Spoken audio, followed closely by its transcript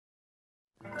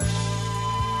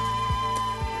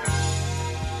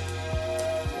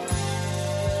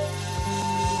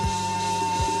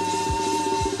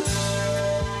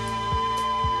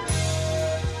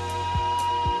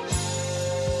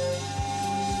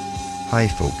Hi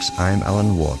folks, I'm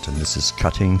Alan Watt and this is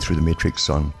Cutting Through the Matrix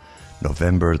on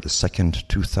November the 2nd,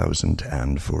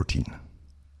 2014.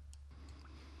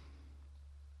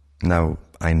 Now,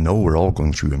 I know we're all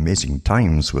going through amazing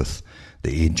times with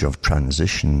the age of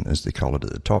transition, as they call it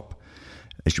at the top,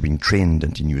 as you're being trained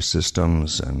into new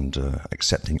systems and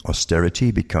accepting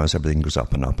austerity because everything goes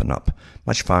up and up and up,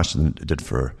 much faster than it did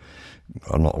for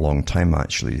a long time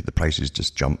actually. The prices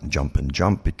just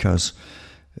jump because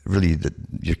really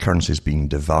your currency is being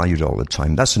devalued all the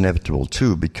time. That's inevitable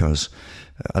too because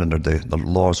under the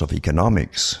laws of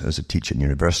economics, as I teach in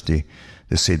university,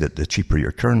 they say that the cheaper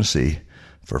your currency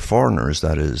for foreigners,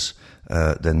 that is,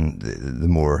 then the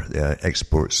more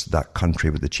exports that country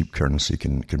with the cheap currency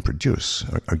can produce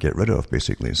or get rid of,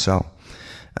 basically sell.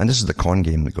 And this is the con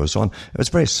game that goes on. It was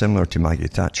very similar to Maggie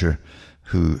Thatcher,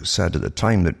 who said at the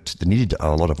time that they needed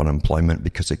a lot of unemployment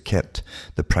because it kept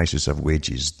the prices of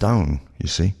wages down, you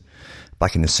see.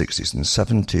 Back in the 60s and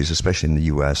 70s, especially in the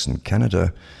US and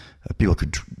Canada, people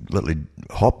could literally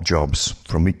hop jobs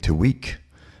from week to week,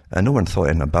 and no one thought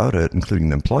anything about it, including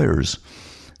the employers.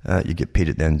 You get paid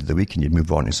at the end of the week and you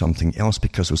move on to something else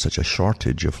because there was such a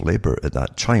shortage of labour at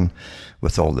that time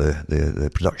with all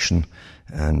the production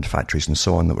and factories and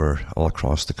so on that were all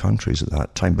across the countries at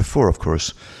that time. Before, of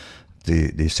course,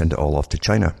 they send it all off to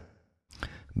China.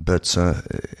 But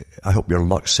I hope your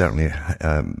luck's certainly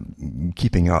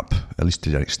keeping up, at least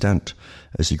to an extent,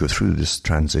 as you go through this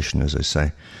transition, as I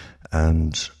say,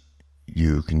 and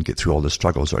you can get through all the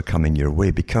struggles that are coming your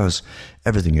way because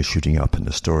everything is shooting up in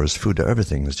the stores. Food,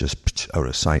 everything is just out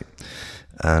of sight.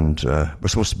 And we're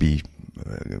supposed to be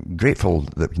grateful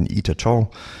that we can eat at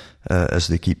all as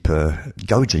they keep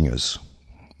gouging us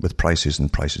with prices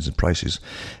and prices and prices.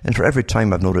 And for every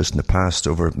time I've noticed in the past,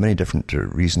 over many different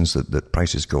reasons, that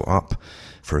prices go up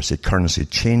for, say, currency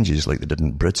changes like they did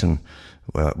in Britain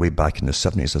way back in the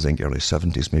 70s, I think early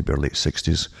 70s, maybe or late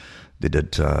 60s. They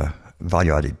did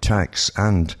value-added tax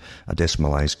and a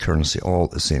decimalized currency all at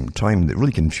the same time. It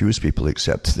really confused people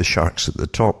except the sharks at the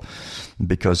top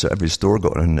because every store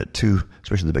got in it too,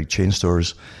 especially the big chain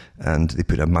stores, and they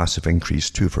put a massive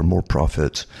increase too for more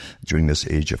profit during this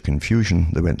age of confusion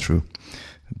they went through.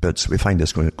 But we find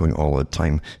this going all the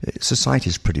time. Society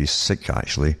is pretty sick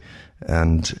actually,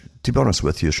 and to be honest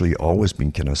with you, it's really always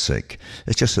been kind of sick.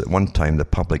 It's just that at one time the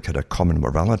public had a common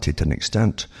morality to an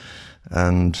extent,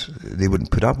 and they wouldn't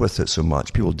put up with it so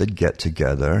much. People did get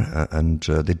together and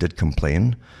they did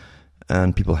complain,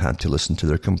 and people had to listen to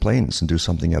their complaints and do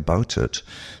something about it.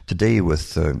 Today,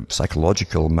 with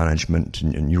psychological management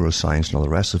and neuroscience and all the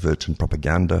rest of it, and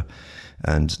propaganda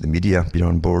and the media being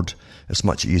on board, it's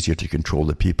much easier to control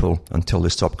the people until they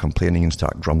stop complaining and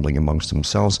start grumbling amongst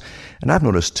themselves. And I've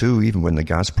noticed too, even when the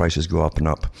gas prices go up and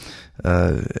up,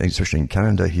 especially in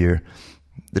Canada here,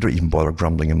 they don't even bother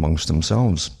grumbling amongst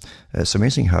themselves. It's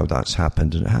amazing how that's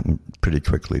happened, and it happened pretty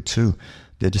quickly too.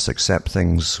 They just accept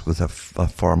things with a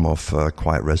form of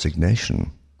quiet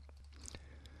resignation.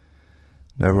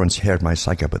 Now, everyone's heard my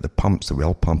psych about the pumps, the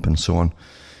well pump and so on,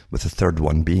 with the third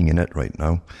one being in it right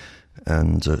now.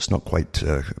 And it's not quite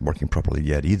working properly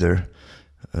yet either.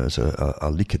 There's a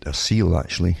leak at a seal,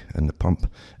 actually, in the pump,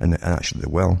 and actually the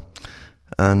well.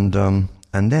 And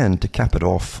then, to cap it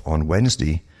off on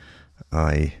Wednesday,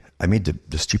 I made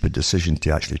the stupid decision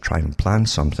to actually try and plan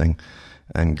something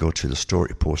and go to the store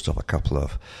to post off a couple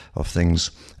of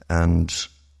things, and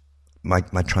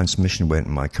my transmission went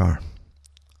in my car.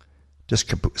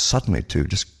 Just suddenly too,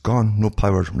 just gone, no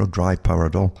power, no drive power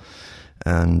at all,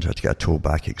 and I had to get a tow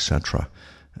back, etc.,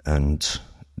 and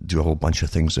do a whole bunch of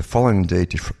things the following day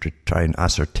to try and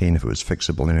ascertain if it was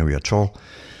fixable in any way at all.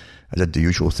 I did the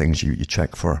usual things you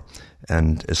check for,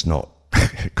 and it's not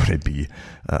going to be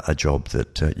a job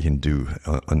that you can do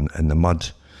in the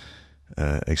mud,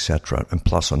 etc. And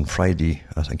plus on Friday,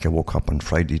 I think I woke up on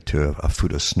Friday to a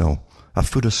foot of snow. A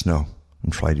foot of snow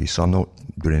on Friday, so I'm not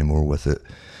doing any more with it.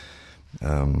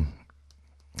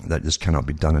 That just cannot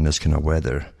be done in this kind of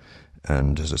weather.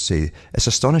 And as I say, it's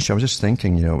astonishing. I was just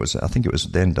thinking, I think it was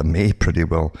the end of May pretty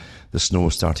well, the snow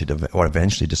started, or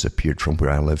eventually disappeared from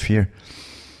where I live here.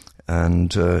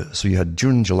 And so you had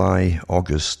June, July,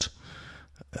 August,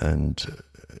 and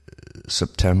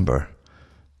September,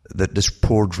 that just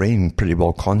poured rain pretty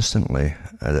well constantly.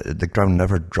 The ground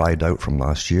never dried out from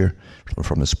last year,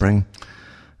 from the spring.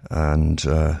 And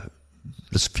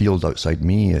this field outside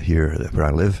me here, where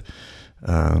I live,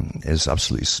 is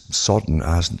absolutely sodden.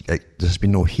 There's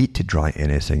been no heat to dry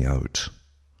anything out.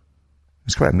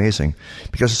 It's quite amazing,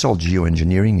 because it's all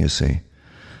geoengineering, you see.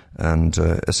 And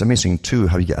it's amazing, too,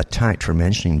 how you get attacked for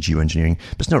mentioning geoengineering.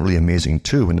 But it's not really amazing,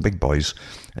 too, when the big boys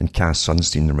and Cass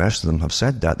Sunstein and the rest of them have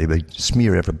said that. They would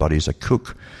smear everybody as a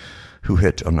cook who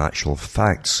hit on actual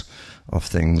facts of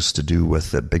things to do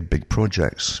with big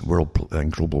projects, world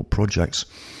and global projects.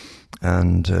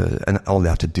 And all they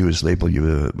have to do is label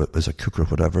you as a cook or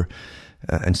whatever,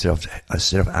 instead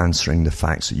of answering the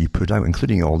facts that you put out,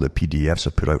 including all the PDFs I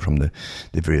put out from the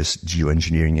various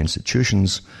geoengineering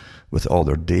institutions, with all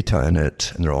their data in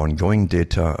it and their ongoing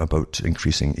data about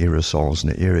increasing aerosols in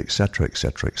the air, etc.,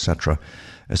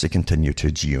 as they continue to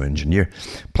geoengineer.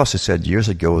 Plus, I said years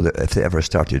ago that if they ever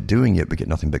started doing it, we get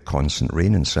nothing but constant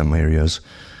rain in some areas.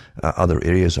 Other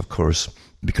areas, of course,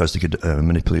 because they could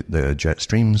manipulate the jet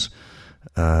streams,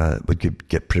 would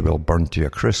get pretty well burned to a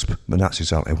crisp. And that's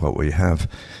exactly what we have.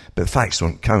 But facts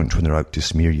don't count when they're out to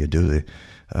smear you, do they?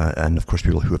 And, of course,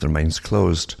 people who have their minds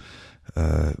closed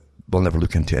will never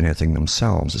look into anything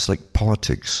themselves. It's like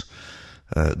politics.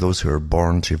 Those who are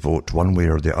born to vote one way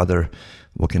or the other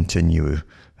will continue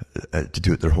to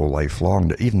do it their whole life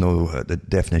long, even though the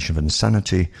definition of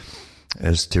insanity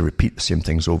is to repeat the same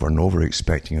things over and over,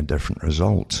 expecting a different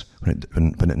result when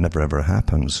it never ever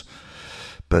happens.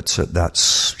 But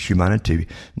that's humanity.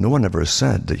 No one ever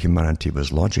said that humanity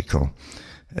was logical.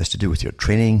 It's to do with your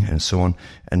training and so on.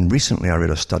 And recently I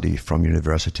read a study from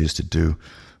universities to do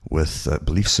with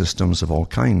belief systems of all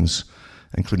kinds,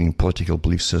 including political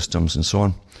belief systems and so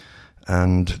on.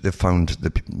 And they found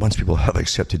that once people have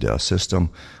accepted a system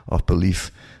of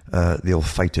belief, they'll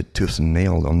fight it tooth and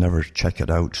nail. They'll never check it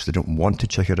out. They don't want to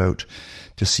check it out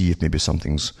to see if maybe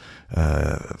something's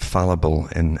fallible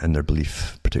in their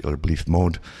particular belief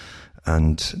mode.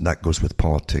 And that goes with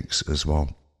politics as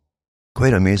well.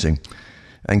 Quite amazing.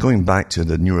 And going back to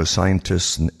the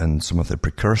neuroscientists and some of the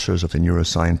precursors of the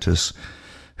neuroscientists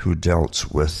who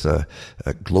dealt with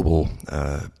global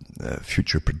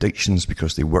future predictions,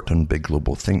 because they worked on big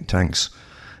global think tanks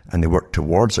and they worked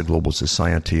towards a global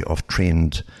society of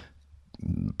trained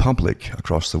public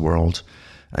across the world,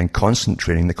 and constant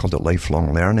training. They called it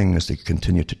lifelong learning, as they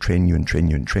continue to train you and train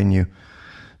you and train you.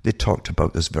 They talked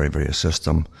about this very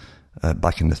system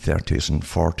back in the 30s and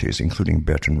 40s, including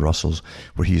Bertrand Russell's,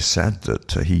 where he said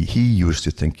that he used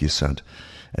to think, he said,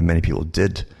 and many people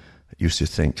did, used to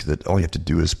think that all you have to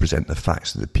do is present the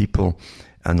facts to the people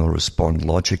and they'll respond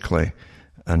logically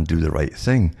and do the right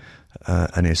thing.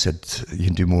 And he said you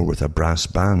can do more with a brass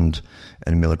band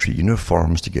and military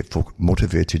uniforms to get folk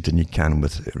motivated than you can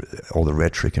with all the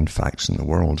rhetoric and facts in the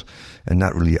world. And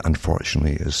that really,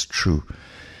 unfortunately, is true.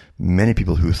 Many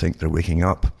people who think they're waking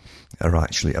up are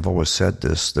actually, I've always said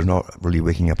this, they're not really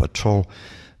waking up at all.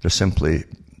 They're simply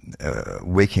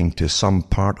waking to some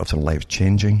part of their life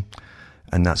changing.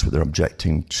 And that's what they're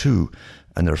objecting to.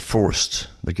 And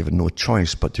they're given no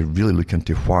choice but to really look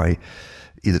into why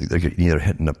either they're getting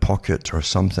hit in the pocket or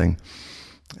something.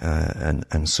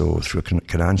 And so through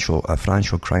a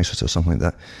financial crisis or something like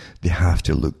that, they have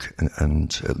to look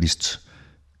and at least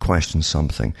question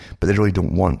something. But they really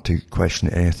don't want to question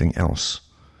anything else.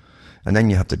 And then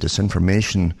you have the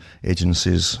disinformation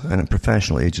agencies and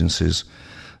professional agencies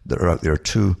that are out there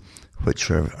too, which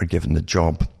are given the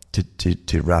job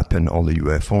to wrap in all the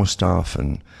UFO stuff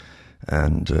and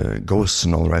ghosts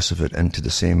and all the rest of it into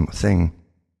the same thing,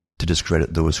 to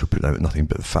discredit those who put out nothing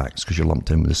but facts, because you're lumped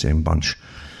in with the same bunch.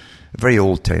 A very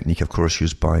old technique, of course,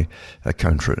 used by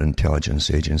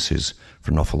counterintelligence agencies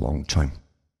for an awful long time.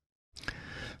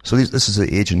 So this is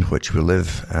the age in which we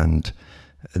live, and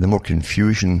the more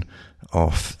confusion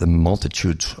of the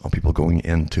multitude of people going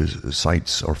into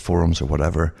sites or forums or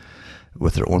whatever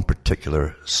with their own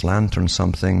particular slant on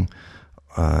something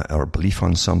or belief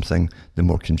on something, the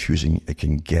more confusing it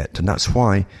can get. And that's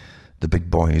why the big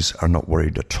boys are not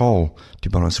worried at all, to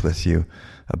be honest with you,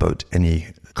 about any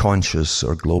conscious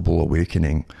or global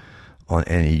awakening on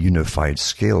any unified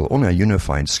scale. Only a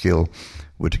unified scale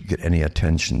would get any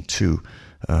attention too,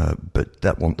 but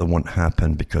that won't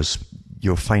happen, because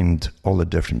you'll find all the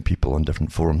different people on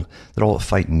different forums, they're all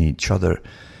fighting each other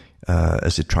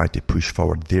as they try to push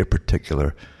forward their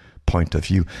particular point of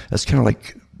view. It's kind of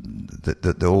like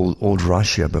the old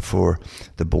Russia before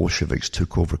the Bolsheviks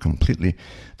took over completely.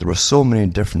 There were so many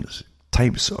different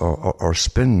types or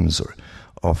spins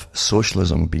of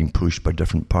socialism being pushed by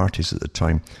different parties at the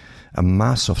time, a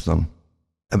mass of them.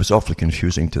 It was awfully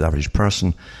confusing to the average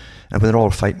person. And when they're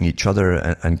all fighting each other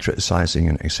and criticizing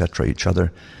and etc. each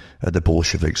other, the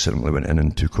Bolsheviks simply went in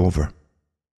and took over.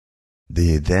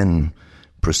 They then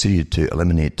proceeded to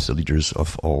eliminate the leaders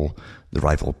of all the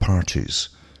rival parties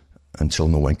until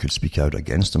no one could speak out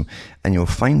against them. And you'll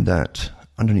find that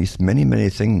underneath many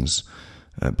things,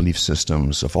 belief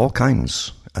systems of all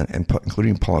kinds,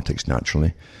 including politics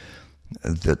naturally,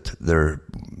 that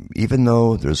even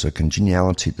though there's a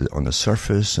congeniality on the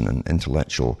surface and an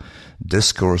intellectual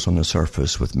discourse on the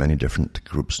surface with many different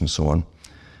groups and so on,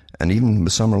 and even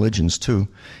with some religions too,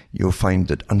 you'll find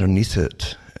that underneath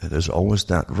it, there's always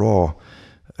that raw,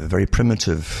 very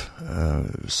primitive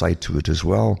side to it as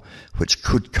well, which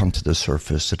could come to the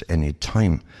surface at any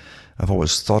time. I've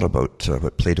always thought about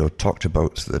what Plato talked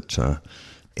about, that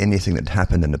anything that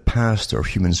happened in the past or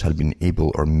humans had been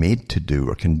able or made to do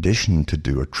or conditioned to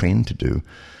do or trained to do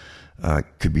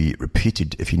could be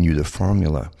repeated if you knew the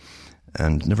formula.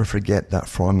 And never forget that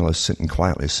formula sitting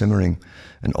quietly simmering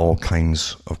in all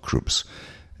kinds of groups.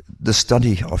 The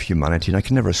study of humanity, and I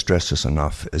can never stress this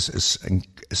enough, is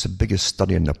the biggest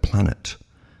study on the planet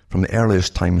from the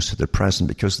earliest times to the present,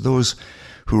 because those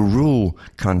who rule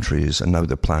countries and now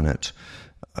the planet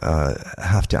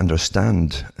have to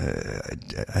understand,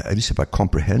 at least have a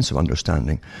comprehensive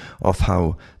understanding of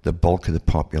how the bulk of the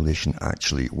population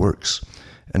actually works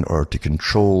in order to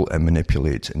control and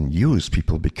manipulate and use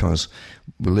people, because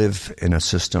we live in a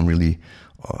system really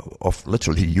of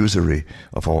literally usury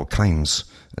of all kinds,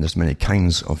 and there's many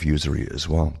kinds of usury as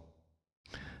well.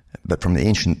 But from the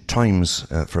ancient times,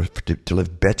 to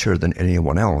live better than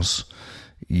anyone else,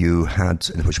 you had,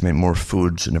 which meant more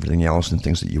food and everything else and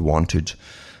things that you wanted,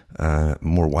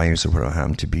 more wives or where it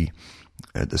happened to be.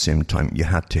 At the same time, you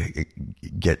had to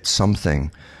get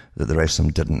something that the rest of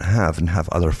them didn't have and have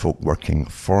other folk working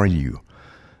for you.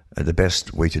 The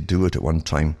best way to do it at one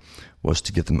time was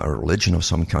to give them a religion of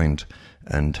some kind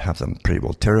and have them pretty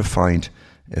well terrified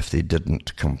if they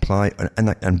didn't comply,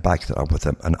 and back that up with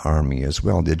an army as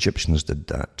well. The Egyptians did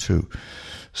that too.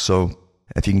 So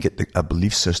if you can get a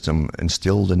belief system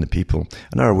instilled in the people,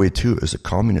 another way too is a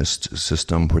communist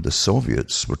system where the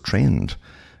Soviets were trained,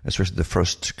 especially the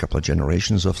first couple of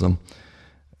generations of them,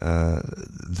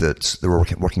 that they were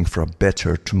working for a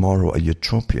better tomorrow, a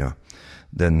utopia.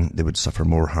 Then they would suffer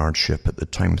more hardship at the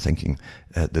time, thinking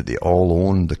that they all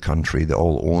owned the country, they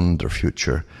all owned their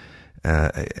future.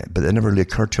 But it never really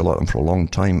occurred to a lot of them for a long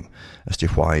time as to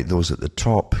why those at the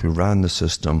top who ran the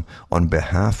system on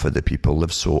behalf of the people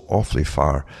lived so awfully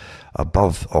far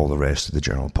above all the rest of the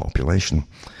general population.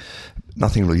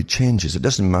 Nothing really changes. It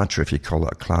doesn't matter if you call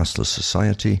it a classless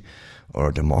society or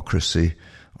a democracy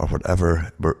or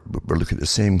whatever. We're looking at the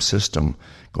same system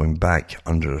going back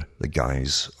under the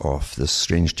guise of this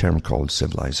strange term called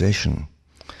civilization.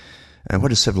 And what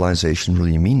does civilization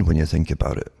really mean when you think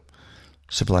about it?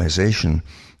 Civilization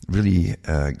really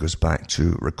goes back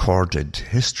to recorded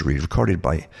history, recorded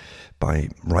by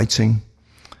writing,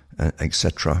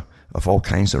 etc., of all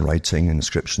kinds of writing,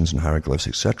 inscriptions and hieroglyphs,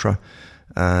 etc.,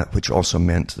 which also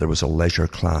meant there was a leisure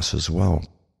class as well,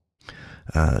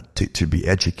 to be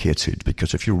educated,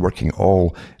 because if you're working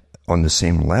all on the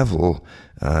same level,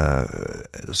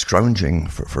 scrounging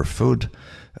for food,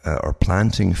 or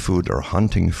planting food or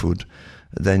hunting food,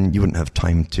 then you wouldn't have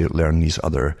time to learn these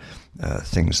other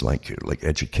things like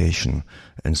education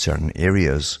in certain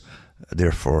areas.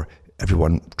 Therefore,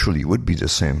 everyone truly would be the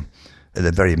same. At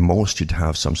the very most, you'd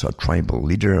have some sort of tribal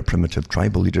leader, a primitive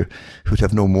tribal leader, who'd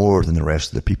have no more than the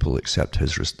rest of the people except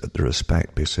the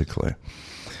respect, basically.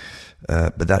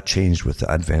 But that changed with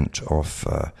the advent of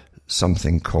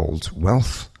something called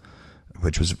wealth,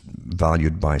 which was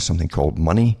valued by something called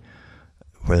money.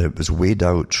 Whether it was weighed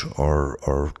out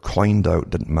or coined out,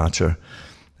 didn't matter.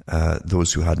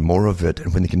 Those who had more of it,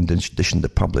 and when they conditioned the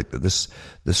public that this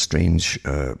strange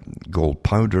gold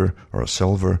powder or a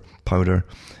silver powder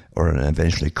or an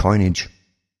eventually coinage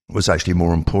was actually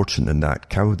more important than that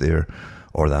cow there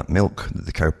or that milk that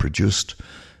the cow produced,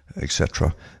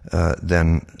 etc.,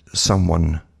 then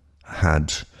someone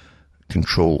had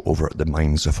control over the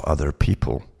minds of other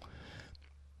people.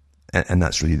 And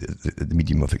that's really the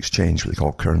medium of exchange, what they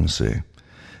call currency.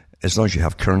 As long as you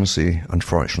have currency,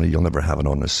 unfortunately, you'll never have an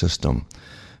honest system.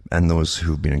 And those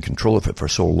who've been in control of it for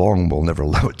so long will never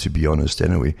allow it to be honest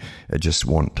anyway. It just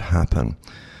won't happen.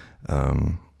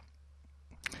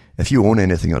 If you own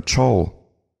anything at all,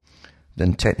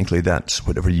 then technically that's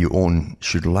whatever you own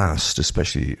should last,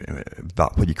 especially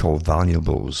what you call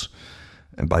valuables.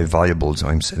 And by valuables,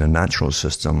 I'm in a natural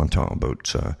system. I'm talking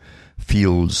about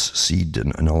fields, seed,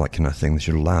 and all that kind of thing that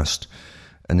should last.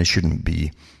 And they shouldn't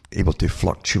be able to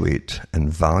fluctuate in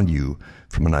value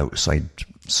from an outside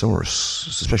source,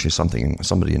 especially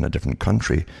somebody in a different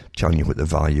country telling you what the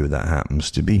value of that happens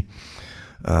to be.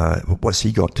 What's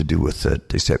he got to do with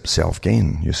it except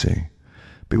self-gain, you see?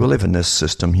 But we live in this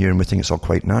system here and we think it's all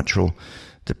quite natural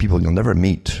that people you'll never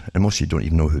meet, and most of you don't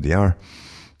even know who they are,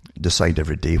 decide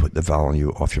every day what the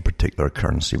value of your particular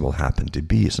currency will happen to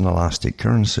be. It's an elastic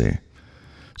currency.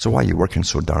 So why are you working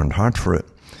so darn hard for it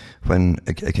when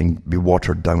it can be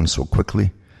watered down so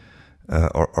quickly,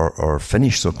 or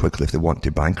finished so quickly if they want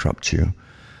to bankrupt you?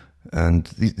 And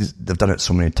they've done it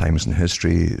so many times in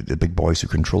history, the big boys who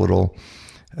control it all.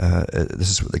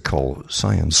 This is what they call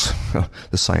science,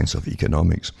 the science of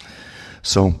economics.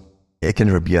 So it can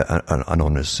never be an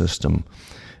honest system.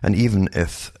 And even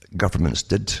if governments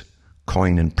did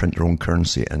coin and print their own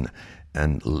currency and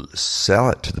sell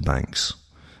it to the banks,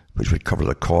 which would cover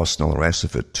the cost and all the rest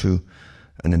of it too,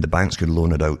 and then the banks could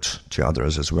loan it out to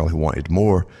others as well who wanted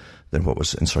more than what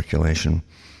was in circulation,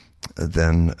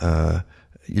 then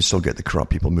you still get the corrupt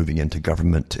people moving into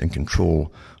government in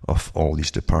control of all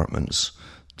these departments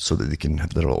so that they can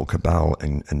have their little cabal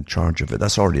in charge of it.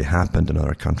 That's already happened in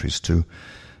other countries too.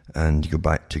 And you go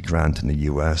back to Grant in the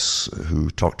US, who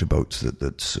talked about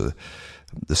that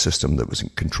the system that was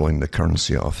controlling the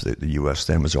currency of the US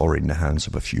then was already in the hands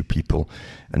of a few people.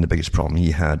 And the biggest problem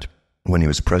he had when he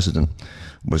was president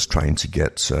was trying to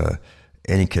get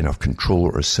any kind of control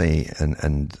or say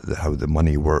and how the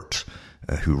money worked,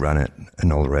 who ran it,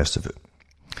 and all the rest of it.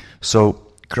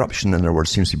 So corruption, in other words,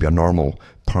 seems to be a normal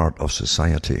part of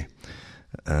society.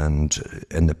 And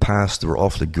in the past, they were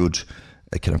awfully good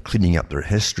at kind of cleaning up their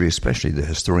history, especially the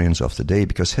historians of the day,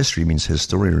 because history means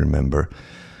history, remember.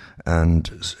 And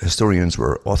historians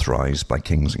were authorized by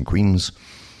kings and queens,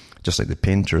 just like the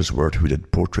painters were who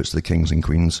did portraits of the kings and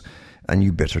queens. And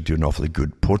you better do an awfully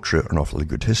good portrait or an awfully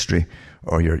good history,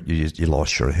 or you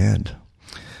lost your head.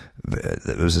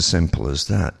 It was as simple as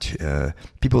that.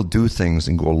 People do things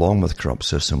and go along with corrupt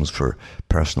systems for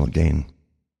personal gain.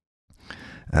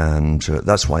 And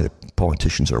that's why the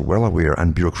politicians are well aware,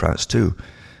 and bureaucrats too,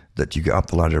 that you get up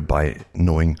the ladder by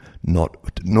knowing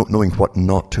what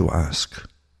not to ask.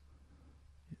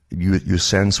 You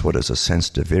sense what is a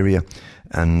sensitive area,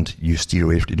 and you steer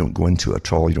away from it. You don't go into it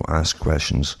at all. You don't ask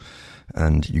questions,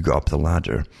 and you go up the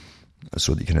ladder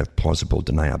so that you can have plausible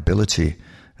deniability,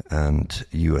 and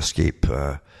you escape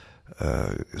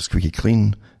squeaky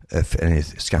clean if any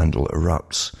scandal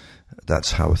erupts.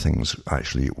 That's how things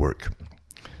actually work.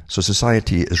 So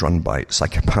society is run by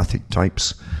psychopathic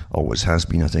types, always has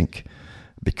been, I think,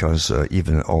 because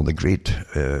even all the great,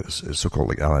 so-called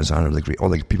like Alexander the Great, all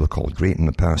the people called great in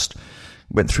the past,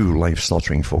 went through life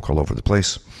slaughtering folk all over the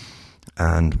place.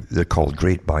 And they're called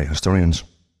great by historians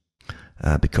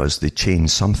because they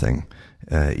changed something,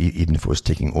 even if it was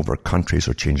taking over countries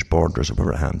or changed borders or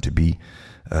whatever it happened to be.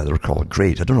 They were called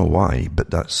great. I don't know why,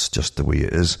 but that's just the way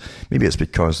it is. Maybe it's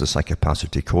because the psychopaths who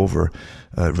take over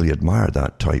really admire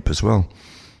that type as well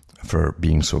for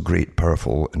being so great,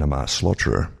 powerful, and a mass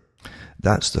slaughterer.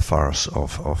 That's the farce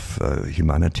of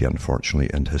humanity,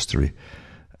 unfortunately, and history,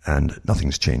 and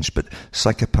nothing's changed. But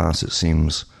psychopaths, it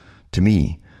seems to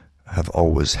me, have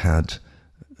always had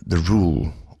the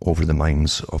rule over the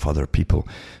minds of other people.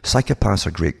 Psychopaths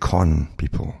are great con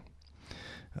people.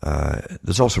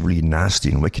 There's also really nasty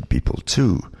and wicked people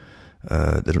too.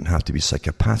 They don't have to be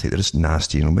psychopathic, they're just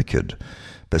nasty and wicked.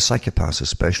 But psychopaths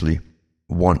especially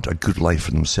want a good life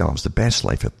for themselves, the best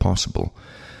life if possible.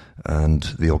 And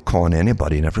they'll con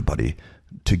anybody and everybody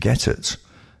to get it.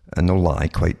 And they'll lie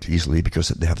quite easily because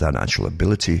they have that natural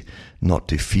ability not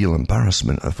to feel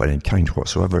embarrassment of any kind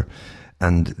whatsoever.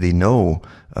 And they know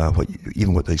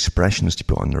even what the expressions to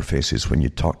put on their faces when you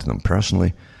talk to them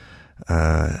personally.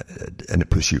 And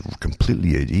it puts you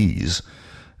completely at ease.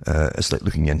 It's like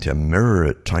looking into a mirror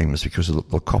at times because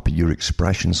they'll copy your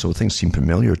expression, so things seem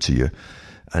familiar to you.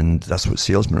 And that's what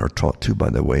salesmen are taught too,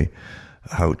 by the way,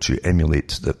 how to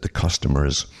emulate the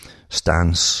customer's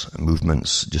stance,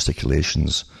 movements,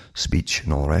 gesticulations, speech,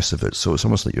 and all the rest of it. So it's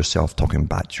almost like yourself talking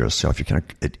back to yourself. You're kind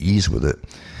of at ease with it,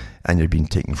 and you're being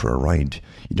taken for a ride.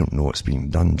 You don't know what's being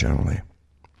done generally.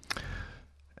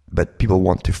 But people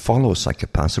want to follow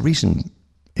psychopaths. The reason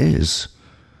is,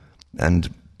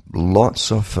 and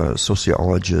lots of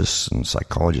sociologists and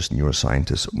psychologists and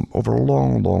neuroscientists over a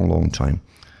long, long, long time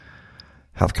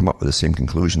have come up with the same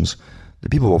conclusions. The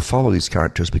people will follow these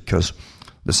characters because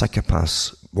the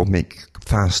psychopaths will make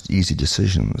fast, easy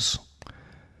decisions.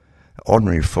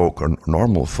 Ordinary folk, or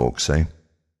normal folk, say,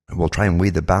 will try and weigh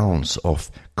the balance of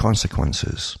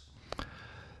consequences.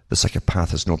 The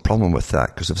psychopath has no problem with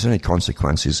that, because if there's any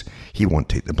consequences, he won't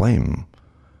take the blame.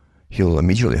 He'll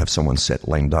immediately have someone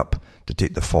lined up to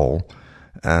take the fall,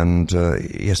 and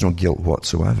he has no guilt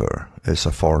whatsoever. It's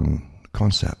a foreign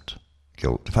concept,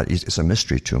 guilt. In fact, it's a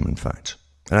mystery to him, in fact.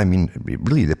 And I mean,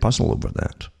 really, they puzzle over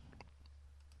that.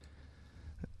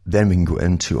 Then we can go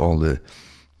into all the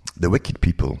wicked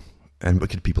people, and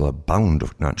wicked people are bound,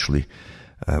 naturally,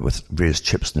 with various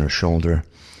chips in their shoulder,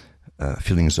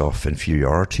 feelings of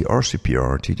inferiority or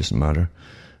superiority, doesn't matter,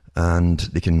 and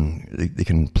they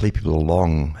can play people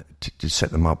along to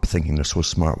set them up, thinking they're so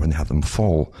smart when they have them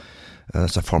fall.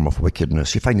 That's a form of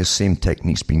wickedness. You find the same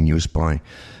techniques being used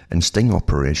in sting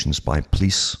operations by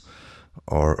police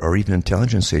or even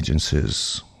intelligence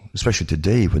agencies, especially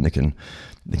today when they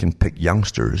can pick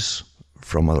youngsters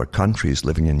from other countries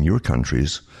living in your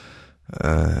countries,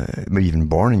 maybe even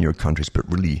born in your countries,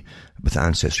 but really with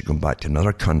ancestry going back to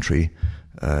another country,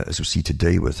 as we see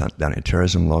today with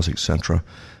anti-terrorism laws, etc.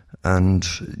 And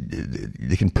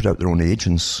they can put out their own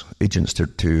agents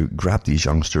to grab these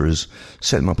youngsters,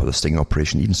 set them up with a sting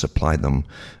operation, even supply them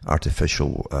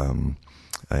artificial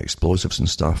explosives and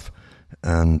stuff,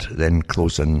 and then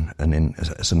close in. And then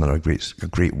it's another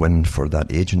great win for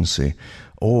that agency.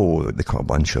 Oh, they caught a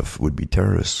bunch of would-be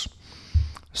terrorists.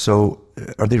 So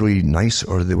are they really nice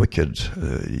or are they wicked?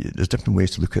 There's different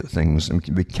ways to look at things, and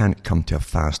we can't come to a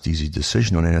fast, easy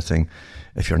decision on anything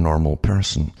if you're a normal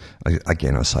person.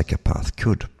 Again, a psychopath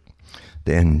could.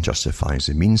 The end justifies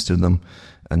the means to them,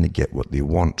 and they get what they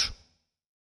want.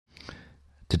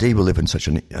 Today we live in such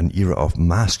an era of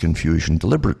mass confusion,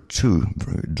 deliberate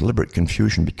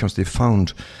confusion, because they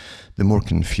found the more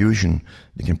confusion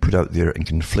they can put out there in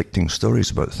conflicting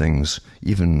stories about things,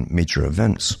 even major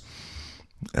events,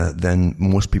 then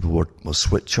most people will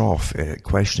switch off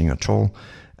questioning at all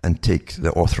and take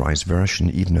the authorized version,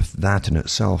 even if that in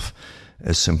itself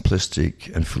is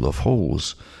simplistic and full of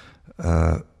holes,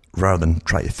 rather than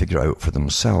try to figure out for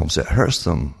themselves. It hurts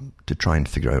them to try and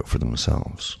figure out for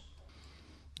themselves.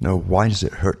 Now, why does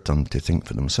it hurt them to think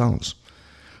for themselves?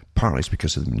 Partly it's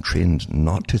because they've been trained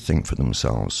not to think for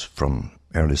themselves from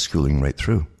early schooling right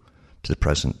through to the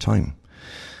present time.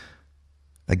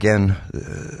 Again,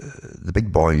 the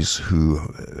big boys who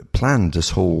planned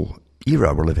this whole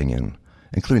era we're living in,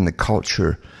 including the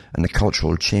culture and the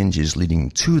cultural changes leading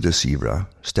to this era,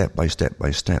 step by step by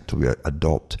step, till we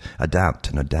adapt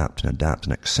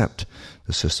and accept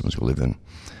the systems we live in.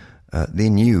 They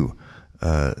knew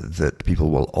that people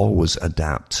will always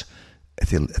adapt if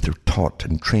they're taught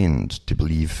and trained to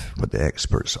believe what the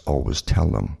experts always tell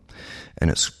them. And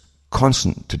it's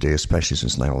constant today, especially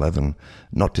since 9/11,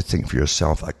 not to think for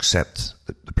yourself, accept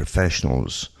the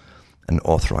professionals and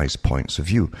authorized points of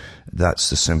view. That's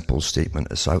the simple statement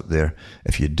that's out there.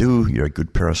 If you do, you're a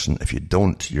good person. If you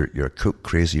don't, you're cook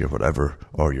crazy or whatever,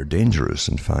 or you're dangerous,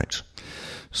 in fact.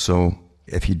 So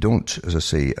if you don't, as I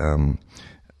say,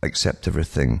 accept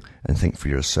everything and think for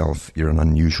yourself, you're an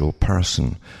unusual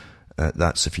person.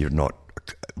 That's if you're not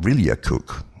really a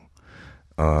cook.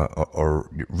 Or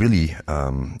really,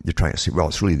 you're trying to say, well,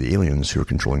 it's really the aliens who are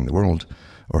controlling the world,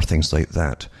 or things like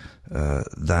that.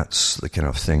 That's the kind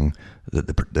of thing that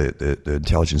the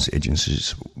intelligence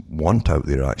agencies want out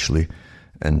there, actually,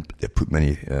 and they put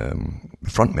many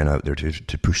frontmen out there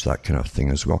to push that kind of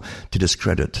thing as well, to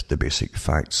discredit the basic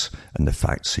facts and the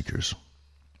fact seekers.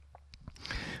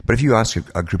 But if you ask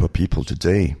a group of people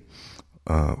today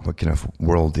what kind of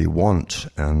world they want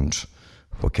and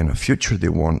what kind of future they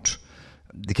want,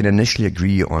 they can initially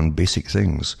agree on basic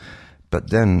things, but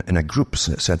then in a group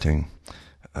setting,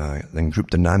 then group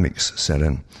dynamics set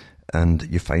in, and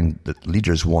you find that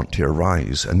leaders want to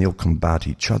arise and they'll combat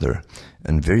each other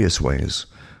in various ways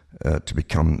to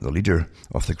become the leader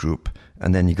of the group,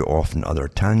 and then you go off in other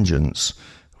tangents,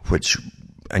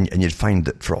 and you'd find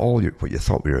that for all what you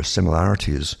thought were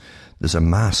similarities, there's a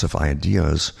mass of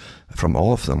ideas from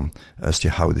all of them as to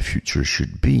how the future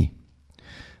should be.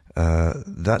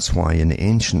 That's why in the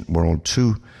ancient world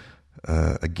too,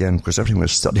 again, because everything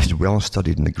was well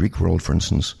studied in the Greek world, for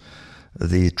instance,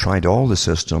 they tried all the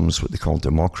systems, what they call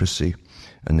democracy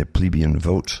and the plebeian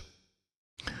vote,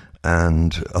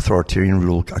 and authoritarian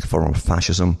rule, a form of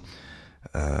fascism,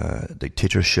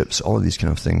 dictatorships, all of these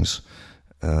kind of things.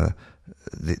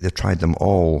 They tried them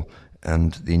all,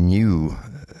 and they knew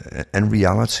in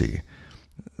reality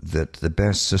that the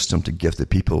best system to give the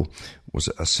people was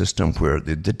a system where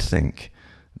they did think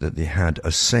that they had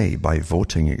a say by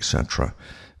voting, etc.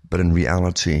 But in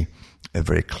reality, a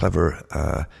very clever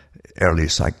early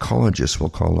psychologist, we'll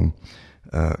call them,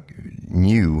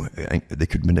 knew they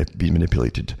could be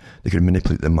manipulated. They could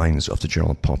manipulate the minds of the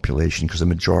general population, because the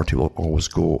majority will always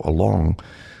go along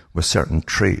with certain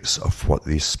traits of what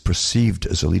they perceived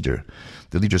as a leader.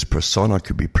 The leader's persona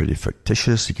could be pretty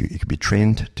fictitious. He could be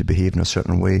trained to behave in a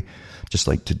certain way, just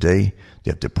like today.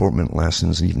 They have deportment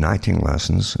lessons and even acting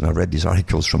lessons. And I read these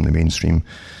articles from the mainstream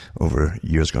over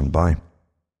years gone by.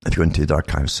 If you go into the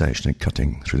archive section at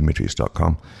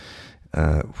cuttingthroughthematrix.com,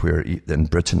 where in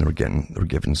Britain they were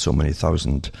given so many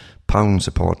thousand pounds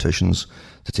of politicians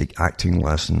to take acting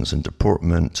lessons in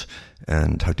deportment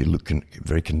and how to look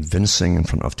very convincing in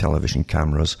front of television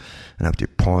cameras and how to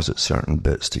pause at certain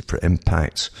bits for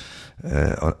impact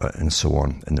and so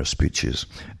on in their speeches.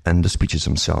 And the speeches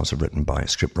themselves are written by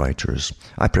script writers.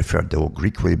 I preferred the old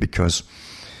Greek way because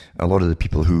a lot of the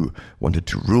people who wanted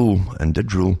to rule and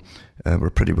did rule were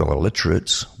pretty well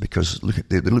illiterate, because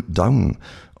they looked down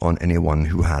on anyone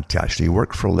who had to actually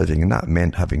work for a living, and that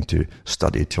meant having to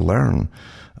study to learn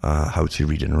how to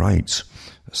read and write.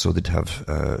 So they'd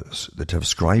have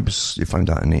scribes. You found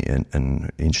that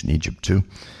in ancient Egypt too,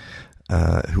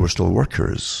 who were still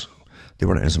workers. They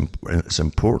weren't as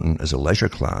important as a leisure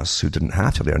class who didn't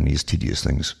have to learn these tedious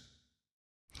things.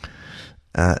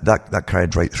 That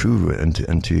carried right through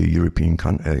into European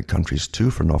countries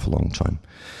too for an awful long time.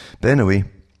 But anyway,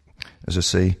 as I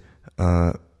say,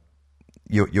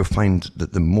 you'll find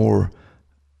that the more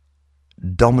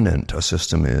dominant a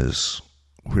system is,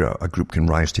 where a group can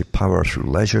rise to power through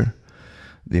leisure,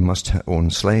 they must own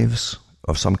slaves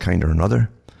of some kind or another.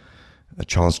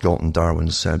 Charles Galton Darwin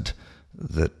said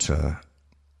that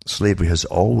slavery has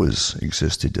always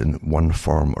existed in one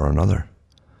form or another.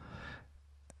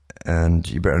 And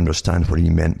you better understand what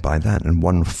he meant by that. In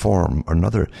one form or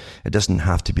another, it doesn't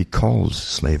have to be called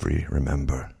slavery,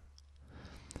 remember.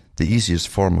 The easiest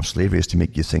form of slavery is to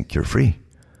make you think you're free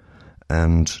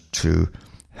and to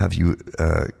have you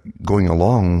going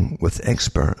along with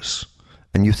experts,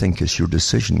 and you think it's your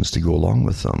decisions to go along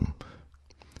with them,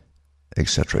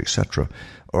 etc., etc.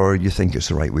 Or you think it's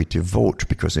the right way to vote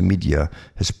because the media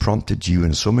has prompted you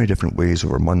in so many different ways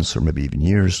over months or maybe even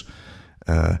years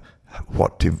how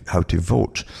to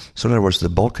vote. So in other words, the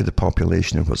bulk of the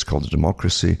population in what's called a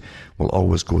democracy will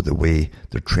always go the way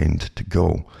they're trained to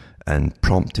go and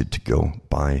prompted to go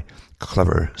by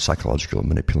clever psychological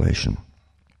manipulation.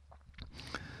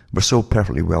 We're so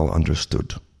perfectly well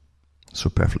understood.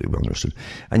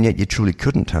 And yet you truly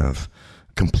couldn't have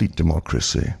complete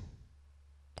democracy.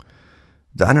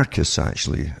 The anarchists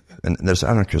actually, and there's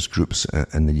anarchist groups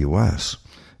in the US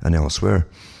and elsewhere,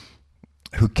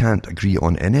 who can't agree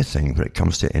on anything when it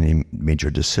comes to any major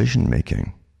decision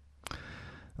making.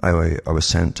 I was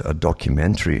sent a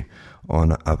documentary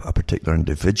on a particular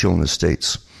individual in the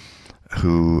States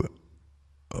who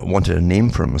wanted a name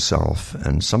for himself,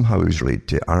 and somehow he was related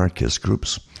to anarchist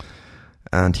groups.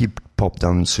 And he popped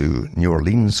down to New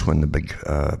Orleans when the big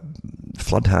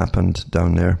flood happened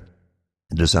down there,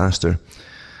 a disaster.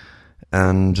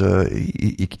 And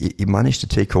he managed to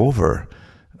take over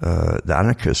the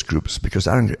anarchist groups, because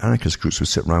anarchist groups would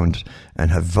sit around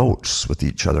and have votes with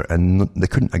each other, and they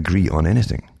couldn't agree on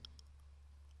anything.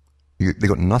 They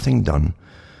got nothing done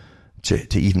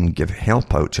to even give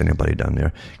help out to anybody down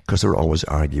there, because they were always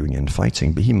arguing and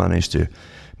fighting. But he managed to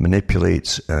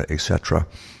manipulate, etc.,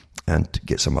 and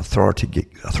get some authority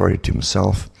to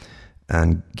himself,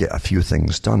 and get a few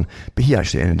things done. But he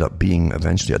actually ended up being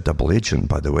eventually a double agent,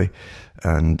 by the way,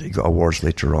 and he got awards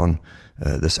later on.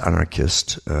 This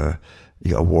anarchist, he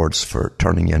got awards for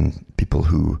turning in people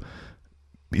who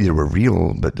either were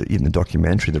real, but even the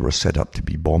documentary, they were set up to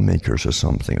be bomb makers or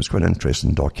something. It was quite an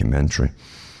interesting documentary.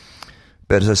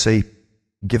 But as I say,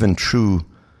 given true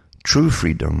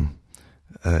freedom,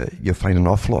 you'll find an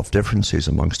awful lot of differences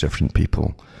amongst different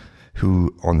people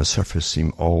who on the surface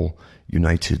seem all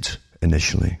united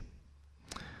initially.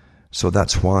 So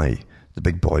that's why the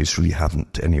big boys really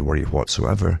haven't any worry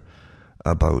whatsoever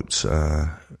about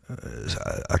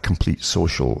a complete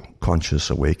social conscious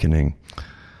awakening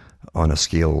on a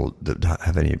scale that would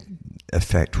have any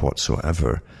effect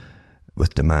whatsoever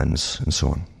with demands and so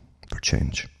on for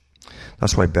change.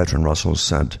 That's why Bertrand Russell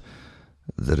said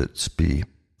that it's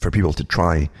for people to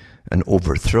try and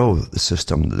overthrow the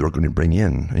system that they were going to bring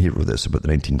in. And he wrote this about the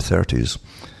 1930s.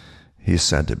 He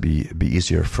said it'd be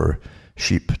easier for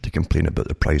sheep to complain about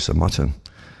the price of mutton.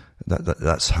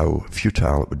 That's how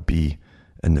futile it would be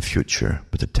in the future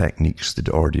with the techniques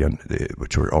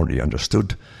which were already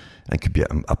understood and could be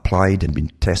applied and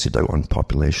been tested out on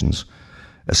populations.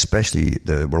 Especially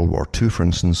the World War II, for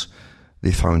instance,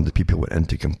 they found that people went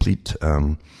into complete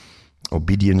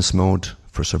obedience mode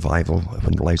for survival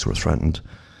when their lives were threatened,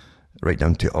 right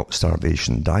down to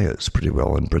starvation diets pretty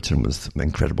well in Britain with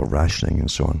incredible rationing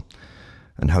and so on,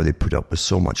 and how they put up with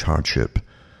so much hardship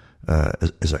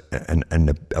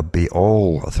and obey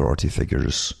all authority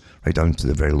figures right down to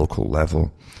the very local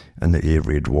level, and the air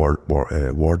raid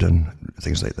warden,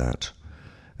 things like that.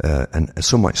 And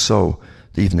so much so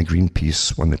that even one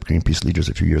of the Greenpeace leaders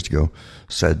a few years ago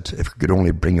said if we could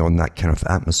only bring on that kind of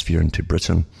atmosphere into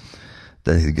Britain,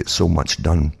 then they could get so much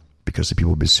done because the people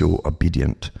would be so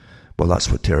obedient. Well, that's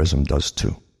what terrorism does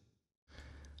too.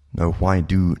 Now, why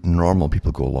do normal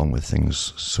people go along with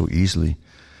things so easily?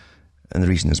 And the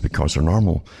reason is because they're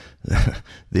normal.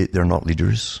 They're not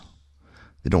leaders.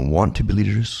 They don't want to be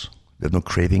leaders. They have no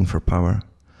craving for power.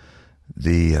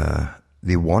 They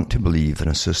want to believe in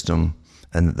a system,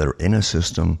 and that they're in a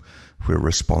system where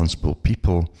responsible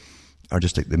people are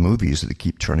just like the movies that they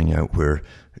keep turning out, where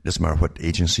it doesn't matter what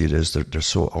agency it is, they're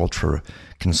so ultra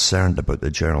concerned about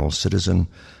the general citizen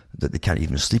that they can't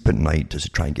even sleep at night to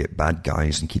try and get bad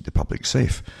guys and keep the public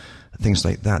safe. Things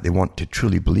like that. They want to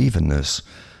truly believe in this,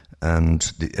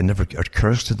 and it never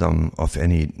occurs to them of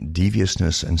any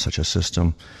deviousness in such a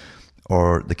system,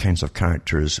 or the kinds of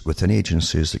characters within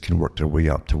agencies that can work their way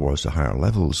up towards the higher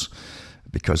levels.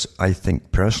 Because I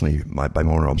think personally, by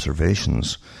my own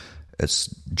observations,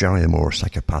 it's generally the more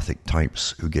psychopathic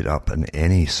types who get up in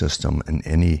any system, in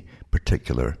any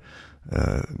particular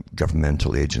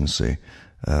governmental agency.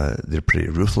 They're pretty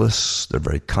ruthless, they're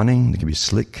very cunning, they can be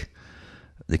slick,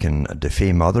 they can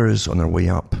defame others on their way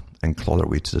up and claw their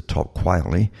way to the top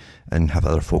quietly and have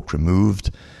other folk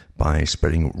removed by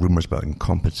spreading rumours about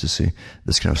incompetency,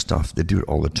 this kind of stuff. They do it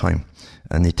all the time,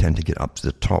 and they tend to get up to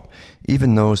the top.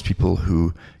 Even those people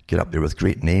who get up there with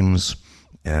great names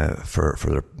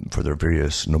for their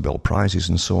various Nobel Prizes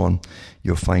and so on,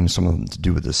 you'll find some of them to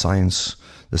do with the science.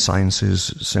 The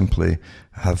sciences simply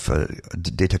have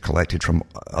data collected from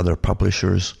other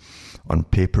publishers on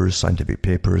papers, scientific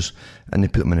papers, and they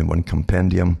put them in one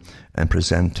compendium and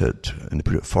present it, and they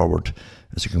put it forward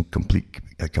as a complete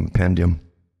compendium,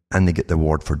 and they get the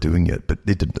award for doing it. But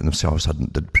they did themselves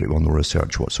did pretty well no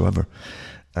research whatsoever.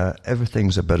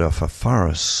 Everything's a bit of a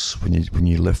farce when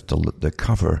you lift the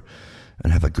cover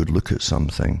and have a good look at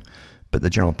something. But the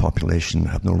general population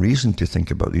have no reason to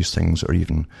think about these things or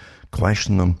even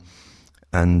question them,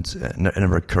 and it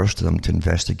never occurs to them to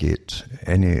investigate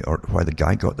or why the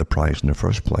guy got the prize in the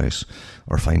first place,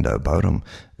 or find out about him.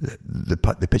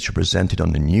 The picture presented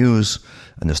on the news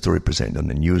and the story presented on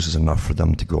the news is enough for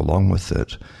them to go along with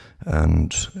it.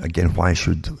 And again,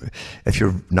 if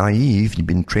you're naive, you've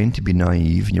been trained to be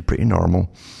naive, and you're pretty normal,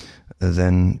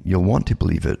 then you'll want to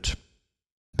believe it,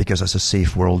 because that's a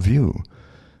safe worldview,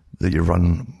 that you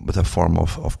run with a form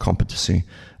of competency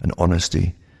and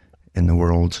honesty in the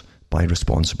world by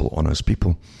responsible, honest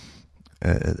people.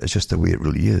 It's just the way it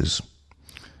really is.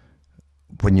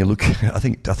 When you look, I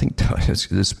think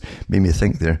this made me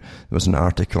think there was an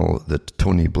article that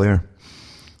Tony Blair,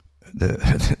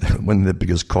 one of the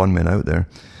biggest con men out there,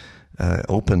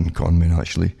 open con men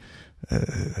actually,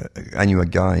 I knew a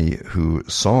guy who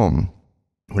saw him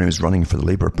when he was running for the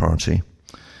Labour Party,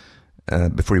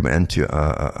 before he went into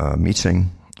a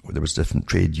meeting where there was different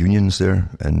trade unions there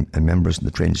and members of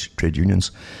the trade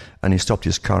unions, and he stopped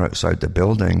his car outside the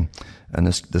building, and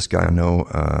this guy I know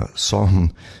saw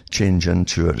him change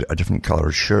into a different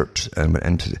coloured shirt and went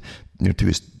into to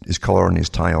his collar and his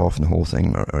tie off and the whole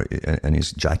thing, and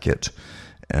his jacket,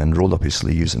 and rolled up his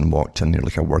sleeves and walked in there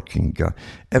like a working guy.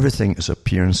 Everything is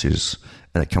appearances,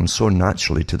 and it comes so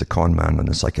naturally to the con man and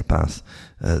the psychopath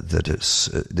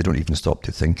that they don't even stop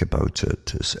to think about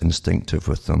it. It's instinctive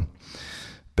with them.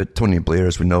 But Tony Blair,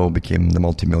 as we know, became the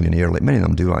multimillionaire, like many of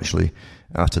them do actually,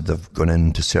 after they've gone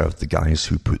in to serve the guys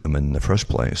who put them in the first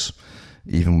place.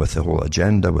 Even with the whole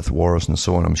agenda, with wars and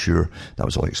so on, I'm sure that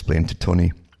was all explained to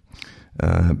Tony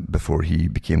before he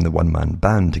became the one-man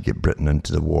band to get Britain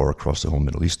into the war across the whole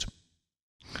Middle East.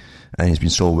 And he's been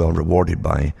so well rewarded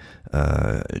by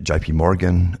JP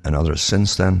Morgan and others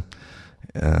since then,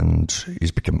 and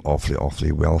he's become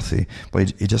awfully wealthy.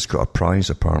 But he just got a prize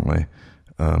apparently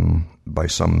by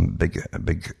some big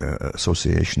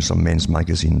association, some men's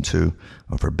magazine too,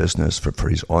 for business, for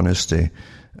his honesty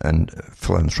and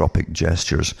philanthropic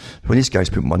gestures. When these guys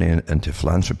put money into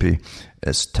philanthropy,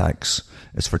 it's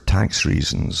for tax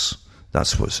reasons.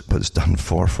 That's what it's done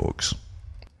for, folks.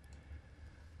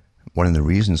 One of the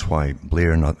reasons why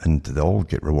Blair and they all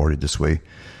get rewarded this way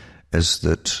is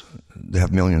that they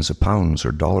have millions of pounds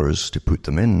or dollars to put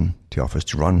them in to office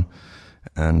to run,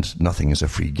 and nothing is a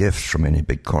free gift from any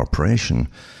big corporation.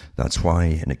 That's why,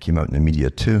 and it came out in the media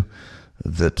too,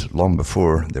 that long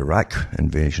before the Iraq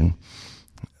invasion,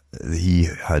 he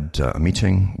had a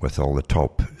meeting with all the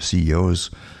top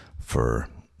CEOs for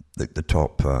the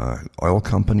top oil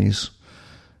companies,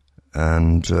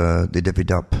 and they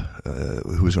divvied up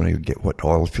who was going to get what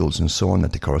oil fields and so on,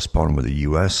 that to correspond with the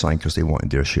US side, because they wanted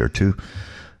their share too,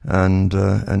 and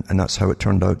that's how it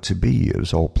turned out to be. It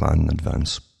was all planned in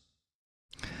advance.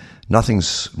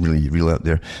 Nothing's really real out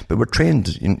there, but we're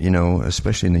trained,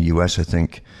 especially in the US, I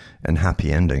think, in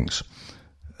happy endings.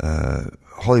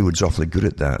 Hollywood's awfully good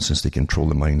at that, since they control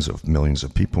the minds of millions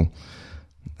of people,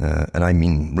 and I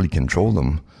mean really control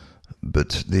them.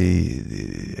 but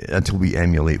until we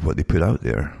emulate what they put out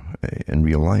there in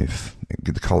real life,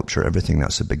 the culture, everything,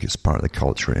 that's the biggest part of the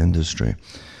culture industry,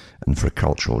 and for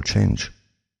cultural change.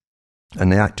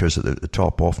 And the actors at the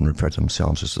top often refer to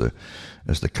themselves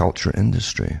as the culture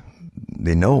industry.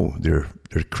 They know they're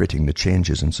creating the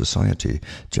changes in society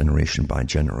generation by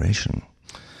generation.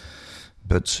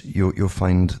 But you'll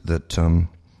find that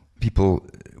people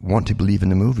want to believe in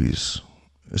the movies,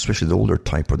 especially the older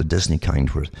type or the Disney kind,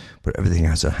 where everything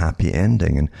has a happy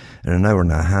ending. And in an hour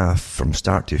and a half, from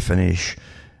start to finish,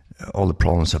 all the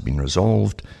problems have been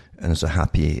resolved, and there's a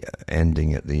happy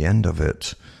ending at the end of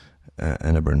it,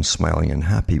 and everyone's smiling and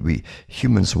happy. We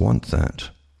humans want that.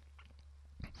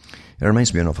 It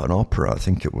reminds me of an opera. I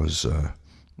think it was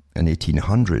in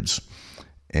 1800s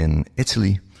in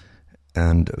Italy,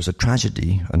 and it was a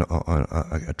tragedy,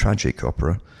 a tragic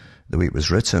opera, the way it was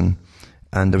written,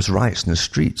 and there was riots in the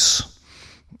streets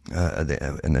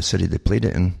in the city they played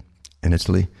it in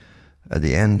Italy at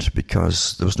the end,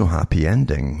 because there was no happy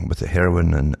ending with the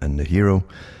heroine and the hero,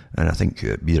 and I think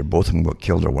either both of them got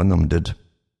killed or one of them did.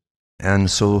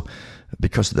 And so,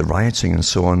 because of the rioting and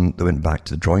so on, they went back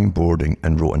to the drawing board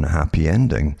and wrote in a happy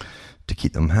ending to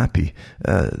keep them happy.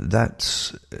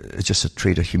 That's just a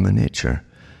trait of human nature.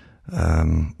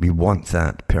 We want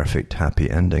that perfect happy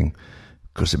ending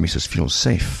because it makes us feel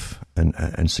safe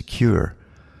and secure.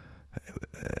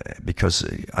 Because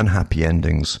unhappy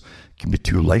endings can be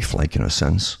too lifelike in a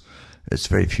sense. It's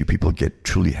very few people get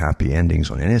truly happy endings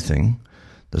on anything.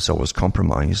 There's always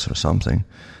compromise or something.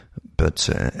 But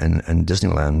in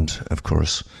Disneyland, of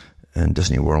course, in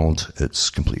Disney World, it's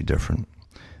completely different.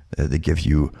 They give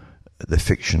you the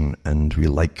fiction, and we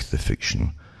like the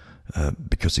fiction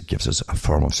because it gives us a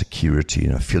form of security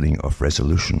and a feeling of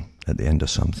resolution at the end of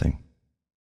something.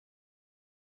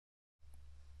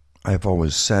 I've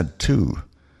always said, too,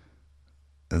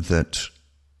 that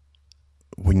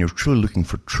when you're truly looking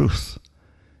for truth,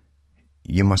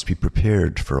 you must be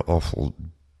prepared for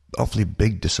awfully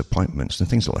big disappointments and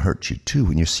things that will hurt you too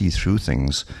when you see through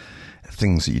things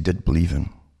that you did believe in.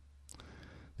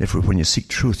 Therefore, when you seek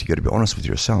truth, you've got to be honest with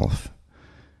yourself.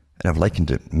 And I've likened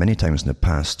it many times in the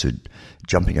past to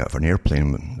jumping out of an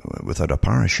airplane without a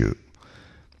parachute.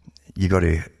 You got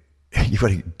to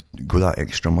go that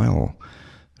extra mile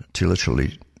to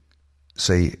literally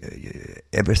say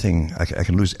everything. I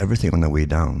can lose everything on the way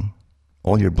down,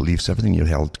 all your beliefs, everything you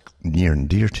held near and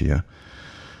dear to you,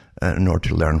 in order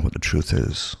to learn what the truth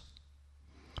is.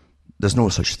 There's no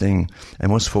such thing,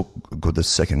 and most folk go the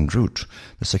second route.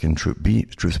 The second truth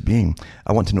being,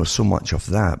 I want to know so much of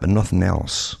that, but nothing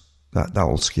else. That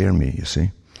will scare me, you see.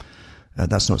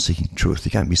 That's not seeking truth.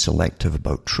 You can't be selective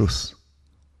about truth.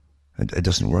 It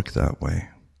doesn't work that way.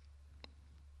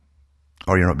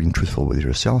 Or you're not being truthful with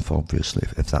yourself, obviously,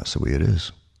 if that's the way it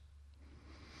is.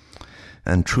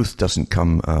 And truth doesn't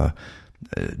come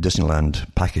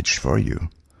Disneyland packaged for you,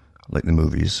 like the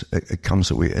movies. It comes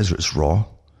the way it is. It's raw.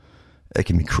 It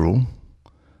can be cruel.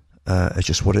 It's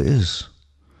just what it is.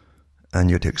 And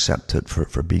you have to accept it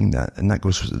for being that. And that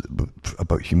goes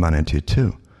about humanity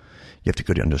too. You have to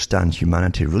go to understand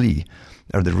humanity really.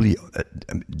 Are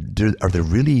they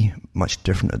really much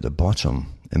different at the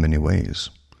bottom in many ways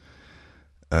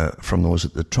from those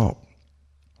at the top?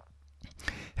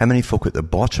 How many folk at the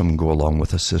bottom go along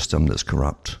with a system that's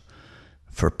corrupt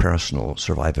for personal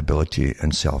survivability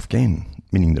and self-gain,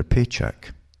 meaning their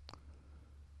paycheck?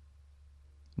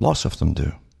 Lots of them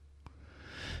do.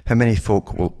 How many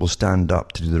folk will stand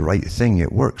up to do the right thing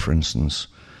at work, for instance,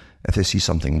 if they see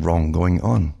something wrong going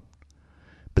on?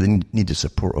 But they need the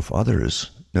support of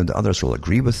others. Now, the others will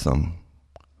agree with them.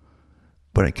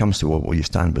 But when it comes to, well, will you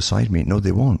stand beside me? No,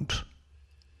 they won't.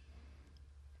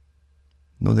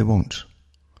 No, they won't.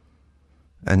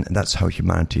 And that's how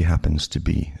humanity happens to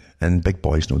be. And big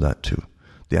boys know that too.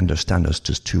 They understand us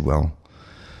just too well.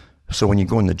 So when you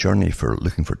go on the journey for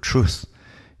looking for truth,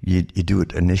 you do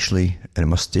it initially, and it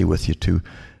must stay with you too.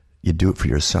 You do it for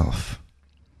yourself.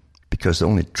 Because the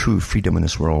only true freedom in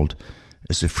this world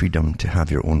is the freedom to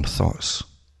have your own thoughts.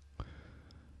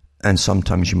 And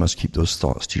sometimes you must keep those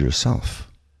thoughts to yourself.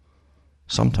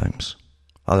 Sometimes.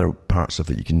 Other parts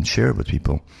of it you can share with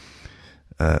people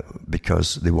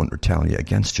because they won't retaliate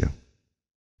against you.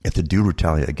 If they do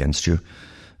retaliate against you,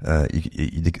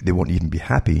 they won't even be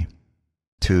happy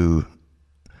to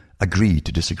agree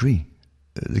to disagree.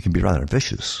 They can be rather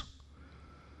vicious.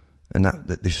 And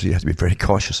that you have to be very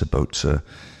cautious about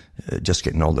just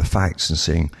getting all the facts and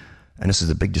saying, and this is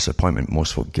the big disappointment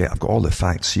most folk get, I've got all the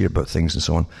facts here about things and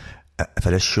so on. If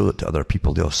I just show it to other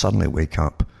people, they'll suddenly wake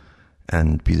up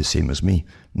and be the same as me.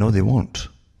 No, they won't.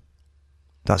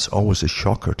 That's always a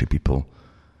shocker to people.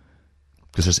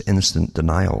 because there's instant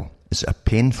denial. It's a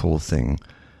painful thing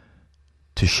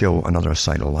to show another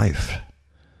side of life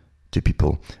to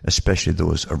people, especially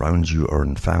those around you or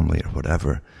in family or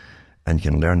whatever, and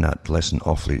you can learn that lesson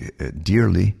awfully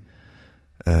dearly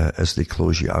as they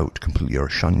close you out completely or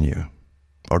shun you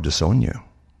or disown you.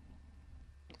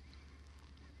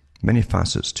 Many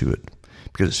facets to it,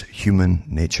 because it's human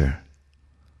nature.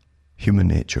 Human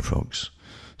nature, folks.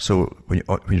 So when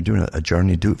you're doing a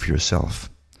journey, do it for yourself.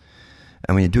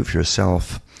 And when you do it for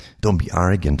yourself, don't be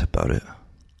arrogant about it.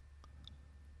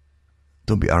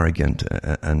 Don't be arrogant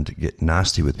and get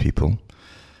nasty with people.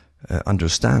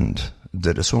 Understand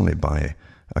that it's only by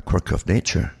a quirk of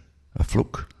nature, a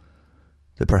fluke,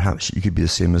 that perhaps you could be the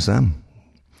same as them.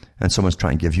 And someone's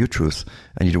trying to give you truth,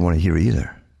 and you don't want to hear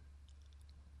either.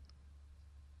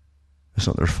 It's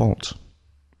not their fault.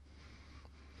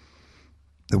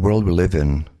 The world we live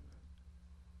in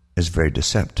is very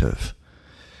deceptive.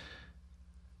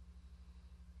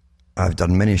 I've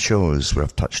done many shows where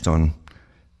I've touched on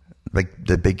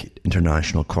the big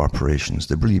international corporations,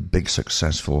 the really big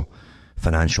successful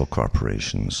financial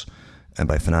corporations. And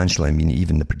by financial, I mean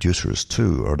even the producers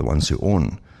too, or the ones who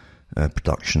own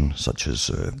production, such as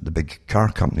the big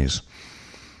car companies.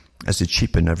 As they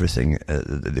cheapen everything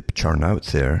that they churn out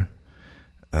there,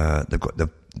 they've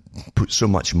put so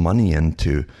much money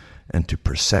into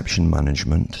perception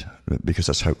management, because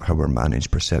that's how we're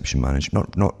managed, perception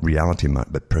management, not reality,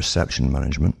 but perception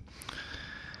management,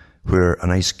 where a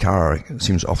nice car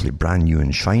seems awfully brand new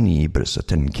and shiny, but it's a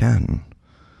tin can.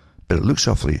 But it looks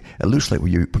like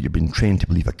what you've been trained to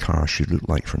believe a car should look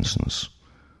like, for instance.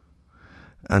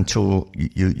 Until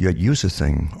you use a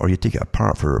thing, or you take it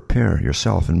apart for repair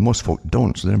yourself, and most folk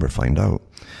don't, so they never find out.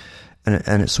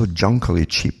 And it's so junkily,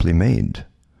 cheaply made,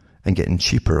 and getting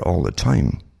cheaper all the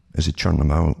time as they churn them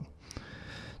out,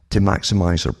 to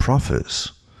maximize their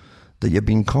profits, that you've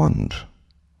been conned.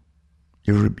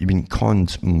 You've been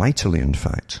conned mightily, in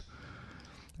fact.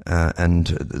 And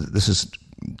this is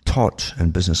taught in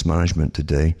business management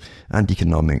today, and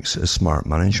economics, as smart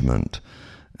management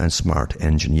and smart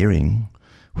engineering,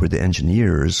 where the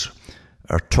engineers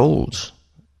are told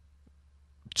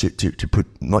to put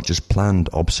not just planned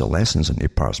obsolescence into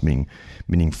parts,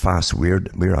 meaning fast wear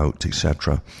out,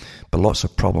 etc., but lots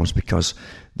of problems, because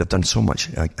they've done so much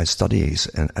studies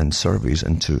and surveys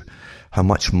into how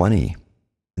much money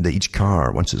that each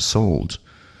car, once it's sold,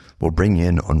 will bring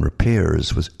in on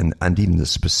repairs, and even the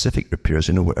specific repairs.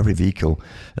 Every vehicle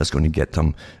is going to get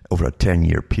them over a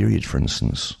 10-year period, for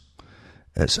instance.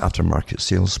 It's aftermarket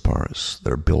sales parts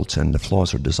that are built in. The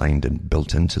flaws are designed and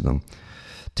built into them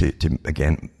to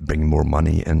again, bring more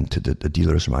money into the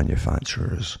dealers,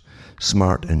 manufacturers.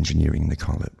 Smart engineering, they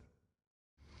call it.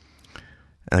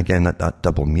 And again, that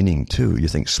double meaning too. You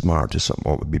think smart is something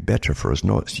what would be better for us.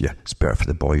 No, it's better for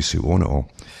the boys who own it all.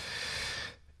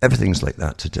 Everything's like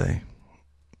that today.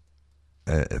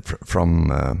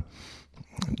 From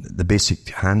the basic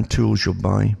hand tools you'll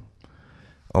buy,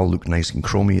 all look nice and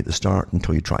chromy at the start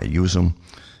until you try to use them.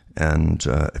 And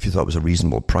if you thought it was a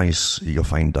reasonable price, you'll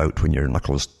find out when your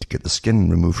knuckles get the skin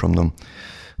removed from them,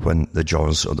 when the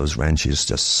jaws of those wrenches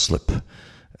just slip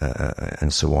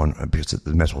and so on, because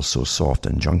the metal's so soft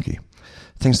and junky.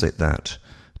 Things like that,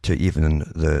 to even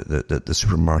the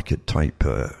supermarket type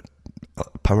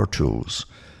power tools.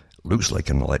 Looks like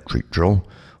an electric drill.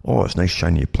 Oh, it's nice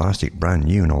shiny plastic, brand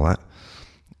new and all that,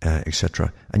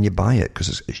 etc. And you buy it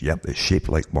because it's shaped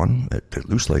like one, it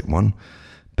looks like one,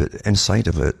 but inside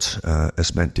of it,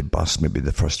 it's meant to bust maybe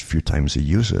the first few times you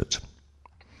use it.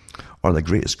 Or the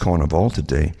greatest con of all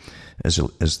today is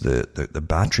the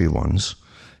battery ones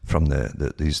from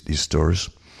these stores.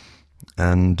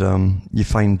 And you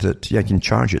find that, you can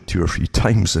charge it 2 or 3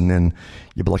 times, and then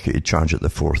you'll be lucky to charge it the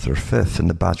 4th or 5th, and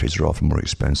the batteries are often more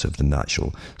expensive than the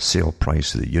actual sale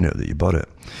price of the unit that you bought it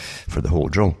for the whole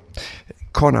drill.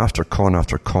 Con after con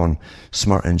after con,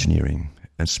 smart engineering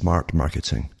and smart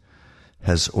marketing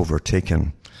has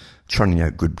overtaken churning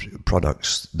out good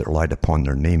products that relied upon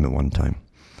their name at one time.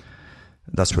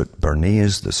 That's what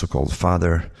Bernays, the so-called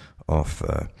father of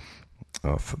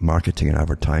marketing and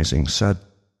advertising, said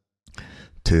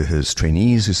to his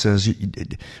trainees. He says,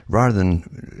 rather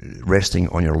than resting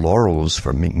on your laurels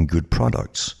for making good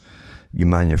products, you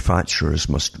manufacturers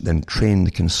must then train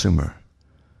the consumer.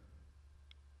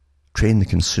 Train the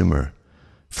consumer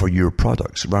for your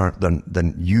products. Rather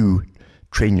than you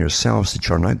train yourselves to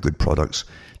churn out good products,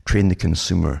 train the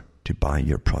consumer to buy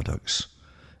your products.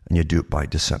 And you do it by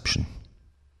deception.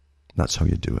 That's how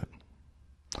you do it.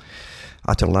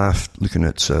 I had to laugh looking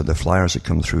at the flyers that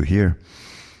come through here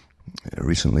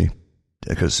recently.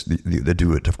 because they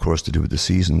do it, of course, to do with the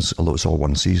seasons, although it's all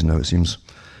one season now, it seems,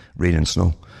 rain and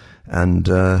snow. And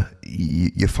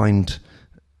you find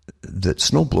that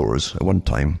snowblowers at one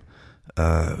time,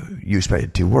 you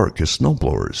expected to work as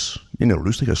snowblowers. You know, it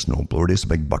looks like a snowblower. There's a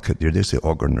big bucket there, there's the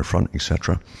auger in the front,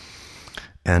 etc.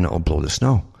 And it'll blow the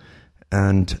snow.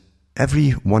 And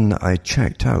every one that I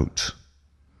checked out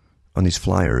on these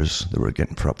flyers that were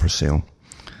getting up for sale,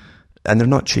 and they're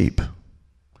not cheap.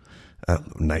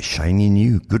 Nice, shiny,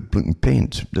 new, good-looking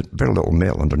paint. Very little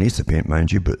metal underneath the paint,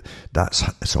 mind you, but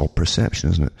it's all perception,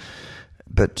 isn't it?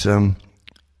 But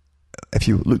if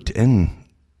you looked in,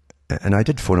 and I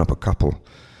did phone up a couple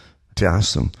to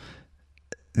ask them,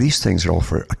 these things are all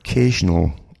for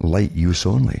occasional light use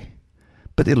only.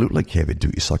 But they look like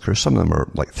heavy-duty suckers. Some of them are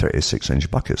like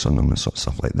 36-inch buckets on them and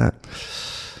stuff like that.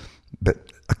 But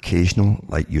occasional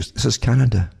light use. This is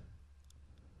Canada.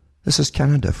 This is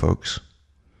Canada, folks.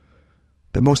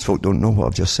 But most folk don't know what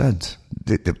I've just said.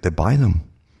 They buy them.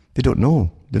 They don't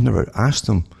know. They've never asked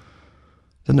them.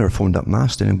 They've never phoned up and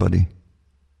asked anybody.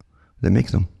 They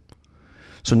make them.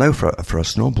 So now for a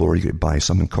snowblower, you could buy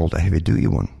something called a heavy-duty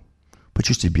one, which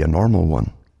used to be a normal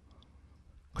one.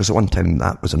 Because at one time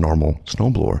that was a normal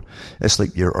snowblower. It's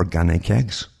like your organic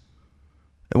eggs.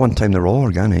 At one time they were all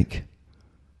organic.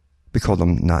 We call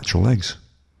them natural eggs.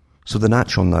 So the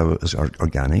natural now is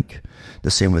organic.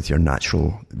 The same with your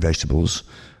natural vegetables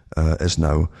is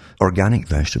now organic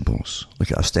vegetables.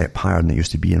 Look at a step higher than it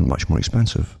used to be and much more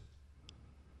expensive.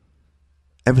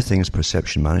 Everything is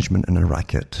perception management in a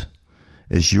racket.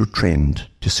 Is you're trained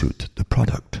to suit the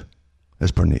product,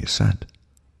 as Bernays said.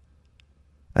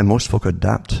 And most folk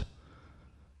adapt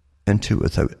into it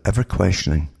without ever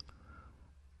questioning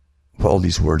what all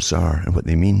these words are and what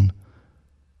they mean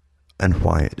and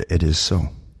why it is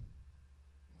so.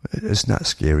 Isn't that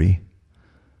scary?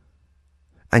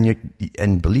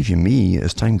 And believe you me,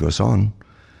 as time goes on,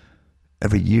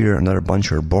 every year another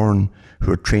bunch are born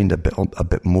who are trained a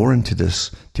bit more into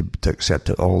this to accept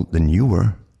it all than you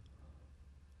were.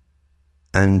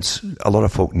 And a lot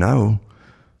of folk now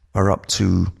are up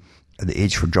to the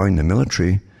age for joining the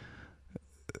military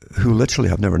who literally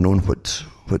have never known what's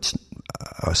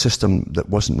a system that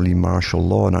wasn't really martial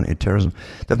law and anti-terrorism.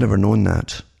 They've never known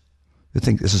that. They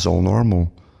think this is all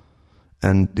normal.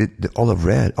 And all they've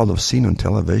read, all they've seen on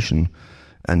television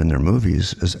and in their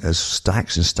movies is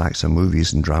stacks and stacks of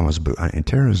movies and dramas about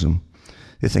anti-terrorism.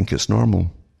 They think it's normal.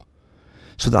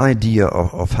 So the idea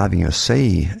of having a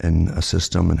say in a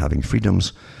system and having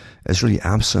freedoms is really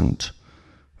absent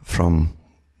from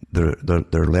their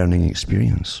learning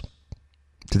experience.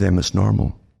 To them it's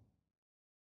normal.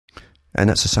 And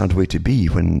that's a sad way to be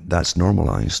when that's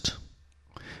normalized.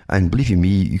 And believe you me,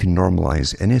 you can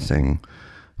normalize anything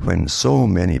when so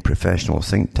many professional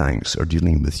think tanks are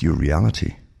dealing with your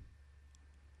reality.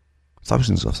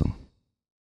 Thousands of them.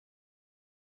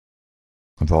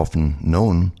 I've often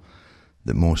known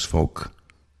that most folk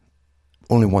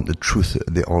only want the truth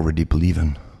that they already believe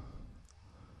in.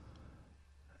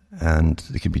 And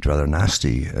they can be rather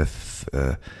nasty if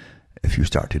you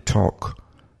start to talk,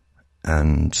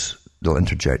 and they'll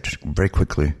interject very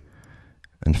quickly.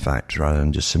 In fact, rather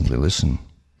than just simply listen,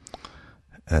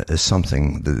 is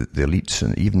something the elites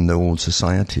and even the old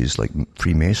societies like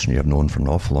Freemasonry have known for an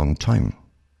awful long time.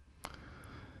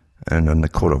 And on the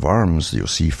coat of arms, you'll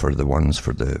see for the ones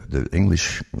for the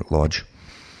English Lodge,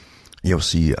 you'll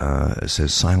see it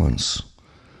says silence,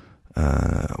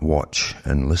 watch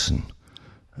and listen.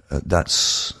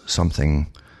 That's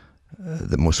something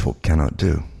that most folk cannot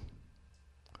do.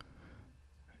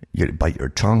 You bite your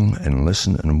tongue and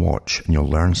listen and watch, and you'll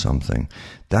learn something.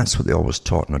 That's what they always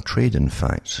taught in a trade, in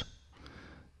fact.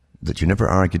 That you never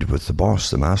argued with the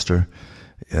boss, the master.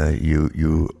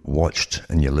 You watched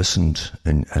and you listened,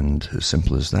 and as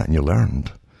simple as that, and you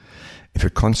learned. If you're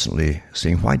constantly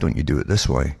saying, why don't you do it this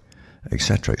way,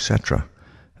 etc., etc.,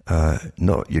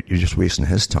 no, you're just wasting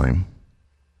his time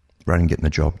rather than getting the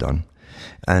job done.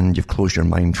 And you've closed your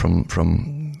mind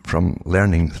from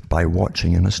learning by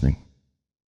watching and listening.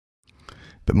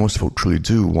 But most folk truly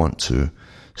do want to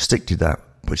stick to that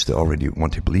which they already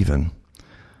want to believe in,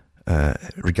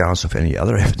 regardless of any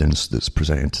other evidence that's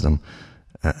presented to them,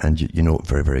 and you know it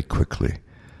very, very quickly.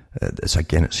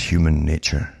 It's human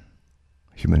nature.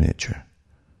 Human nature.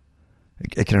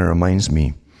 It kind of reminds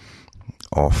me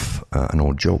of an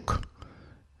old joke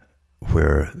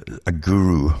where a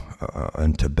guru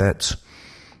in Tibet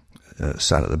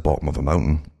sat at the bottom of a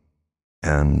mountain,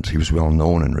 and he was well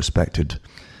known and respected.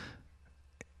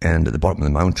 And at the bottom of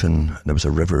the mountain, there was a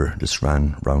river that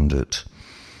ran round it.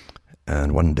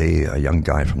 And one day, a young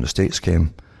guy from the States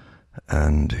came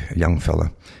And a young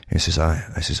fella, he says,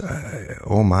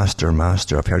 oh, master,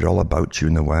 I've heard all about you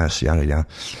in the West, yada, yada.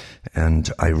 And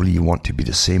I really want to be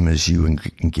the same as you and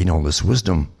gain all this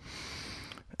wisdom.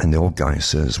 And the old guy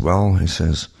says, well, he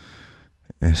says,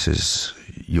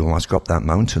 you must go up that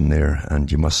mountain there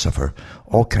and you must suffer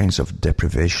all kinds of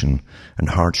deprivation and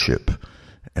hardship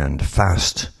and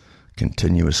fast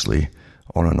continuously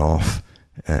on and off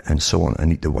and so on,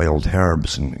 and eat the wild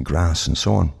herbs and grass and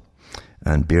so on,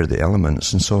 and bear the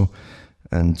elements. And so,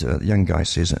 the young guy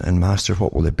says, and master,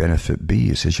 what will the benefit be?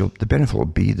 He says, the benefit will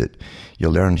be that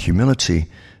you'll learn humility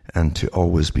and to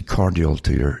always be cordial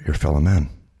to your fellow man.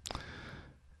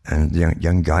 And the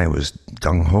young guy was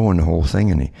gung-ho on the whole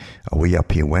thing, and away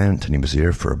up he went, and he was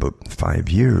there for about 5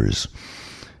 years.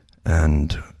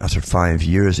 And after 5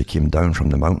 years, he came down from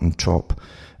the mountaintop,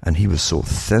 and he was so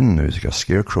thin, he was like a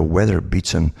scarecrow,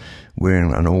 weather-beaten,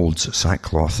 wearing an old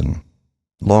sackcloth and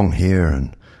long hair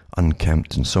and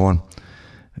unkempt and so on.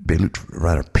 But he looked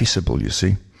rather peaceable, you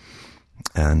see.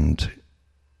 And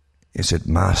he said,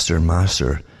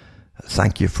 Master,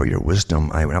 thank you for your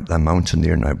wisdom. I went up that mountain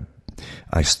there, and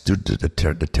I stood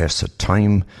the test of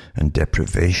time and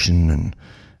deprivation, and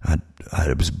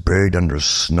I was buried under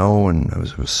snow, and I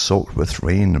was soaked with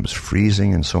rain, it was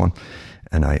freezing and so on,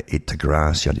 and I ate the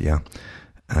grass, yada yada,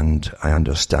 and I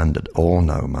understand it all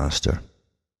now, master.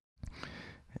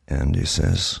 And he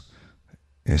says,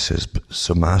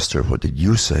 so master, what did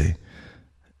you say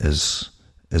is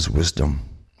wisdom?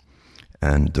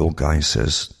 And the old guy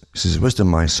says, wisdom,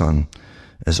 my son,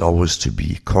 is always to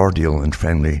be cordial and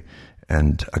friendly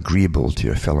and agreeable to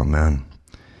your fellow man.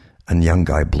 And the young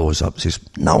guy blows up, says,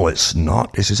 no, it's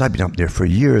not. He says, I've been up there for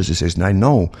years. He says, and I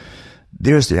know.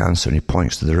 There's the answer. And he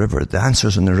points to the river. The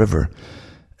answer's in the river.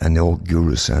 And the old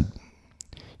guru said,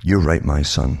 you're right, my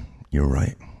son. You're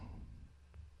right.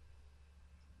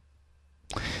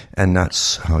 And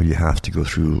that's how you have to go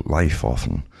through life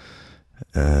often,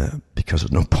 because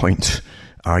there's no point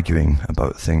arguing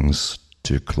about things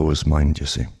to close mind, you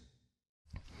see.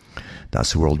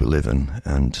 That's the world we live in,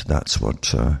 and that's what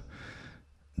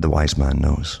the wise man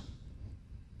knows.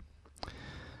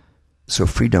 So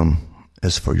freedom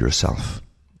is for yourself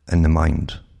in the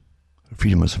mind.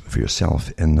 Freedom is for yourself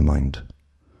in the mind.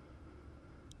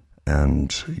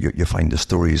 And you find the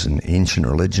stories in ancient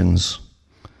religions,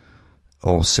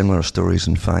 all similar stories,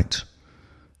 in fact,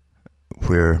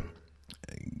 where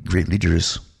great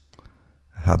leaders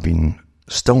have been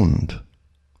stoned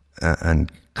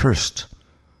and cursed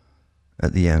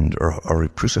at the end, or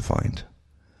crucified,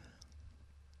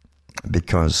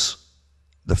 because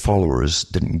the followers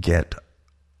didn't get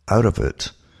out of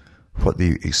it what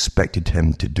they expected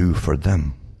him to do for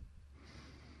them.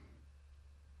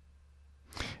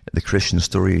 The Christian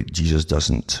story, Jesus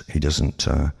doesn't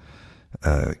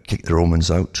kick the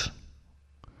Romans out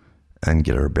and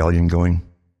get a rebellion going,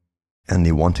 and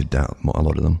they wanted that, a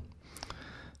lot of them.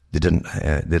 They didn't.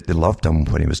 They loved him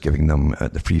when he was giving them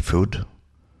the free food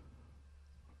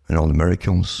and all the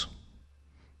miracles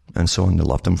and so on. They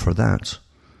loved him for that.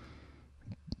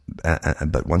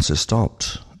 But once it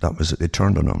stopped, that was it. They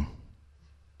turned on him.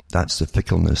 That's the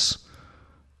fickleness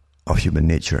of human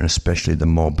nature, and especially the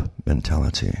mob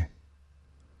mentality. And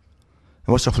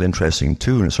what's awfully interesting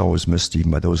too, and it's always missed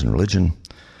even by those in religion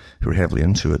who are heavily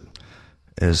into it,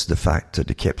 is the fact that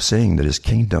they kept saying that his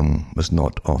kingdom was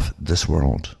not of this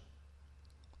world.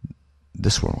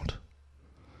 This world.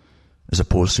 As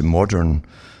opposed to modern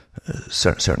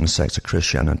certain sects of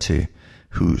Christianity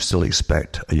who still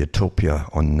expect a utopia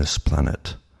on this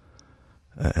planet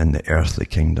in the earthly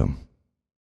kingdom.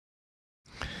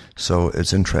 So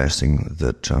it's interesting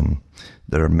that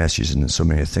there are messages in so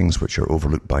many things which are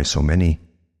overlooked by so many,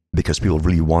 because people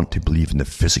really want to believe in the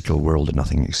physical world and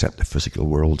nothing except the physical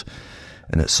world,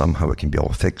 and that somehow it can be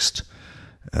all fixed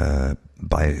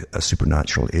by a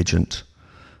supernatural agent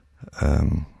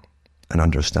and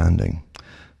understanding.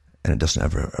 And it doesn't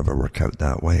ever work out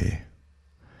that way,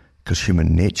 because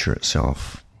human nature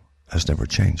itself has never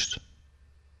changed.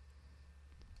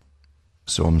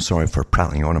 So I'm sorry for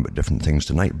prattling on about different things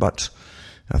tonight, but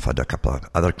I've had a couple of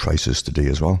other crises today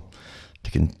as well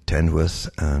to contend with,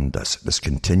 and this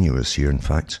continuous here, in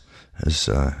fact, as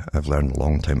I've learned a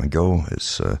long time ago.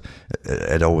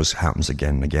 It always happens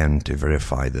again and again to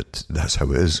verify that that's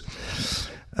how it is.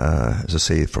 As I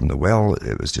say, from the well,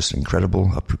 it was just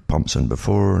incredible. I put pumps in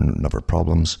before and never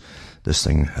problems. This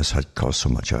thing has caused so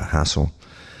much a hassle.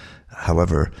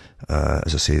 However,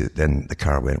 as I say, then the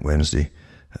car went Wednesday.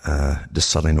 Just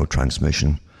suddenly no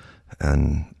transmission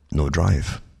and no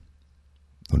drive.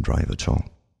 No drive at all.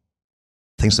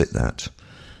 Things like that.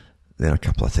 Then a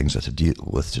couple of things I had to deal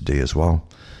with today as well.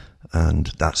 And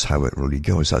that's how it really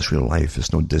goes. That's real life.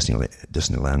 There's no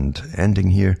Disneyland ending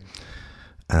here.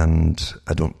 And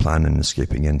I don't plan on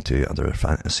escaping into other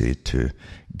fantasy to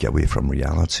get away from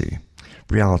reality.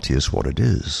 Reality is what it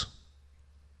is.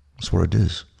 It's what it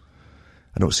is.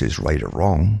 I don't say it's right or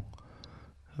wrong,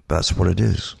 but that's what it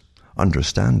is.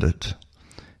 Understand it.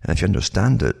 And if you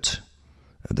understand it,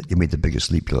 that you made the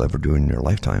biggest leap you'll ever do in your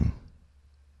lifetime.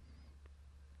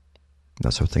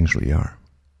 That's how things really are.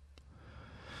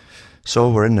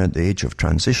 So we're in the age of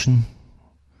transition,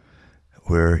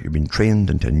 where you've been trained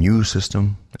into a new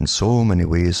system in so many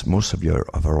ways. Most of you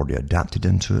have already adapted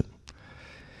into it.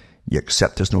 You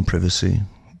accept there's no privacy.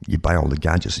 You buy all the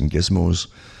gadgets and gizmos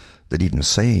that even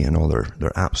say in all their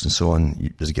apps and so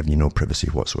on, there's giving you no privacy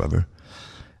whatsoever.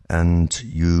 And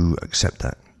you accept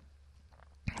that.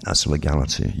 That's the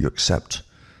legality. You accept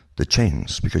the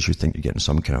chains because you think you're getting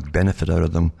some kind of benefit out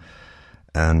of them,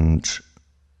 and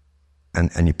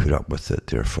you put up with it.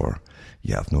 Therefore,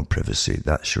 you have no privacy.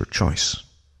 That's your choice.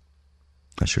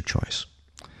 That's your choice.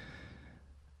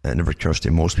 It never occurs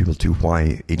to most people too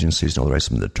why agencies and all the rest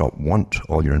of them at the top want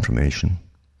all your information.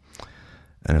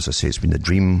 And as I say, it's been the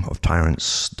dream of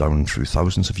tyrants down through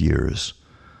thousands of years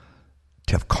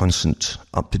to have constant,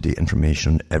 up-to-date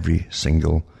information on every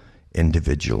single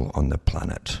individual on the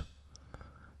planet.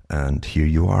 And here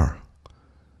you are.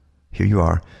 Here you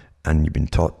are, and you've been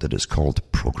taught that it's called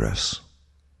progress.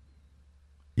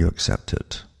 You accept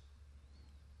it.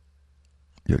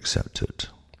 You accept it.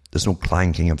 There's no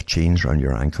clanking of chains around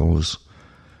your ankles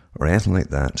or anything like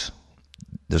that.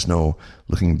 There's no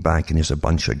looking back and there's a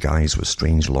bunch of guys with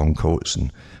strange long coats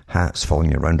and hats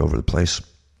following you around over the place.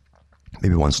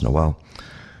 Maybe once in a while,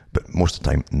 but most of the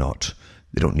time not.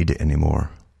 They don't need it anymore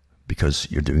because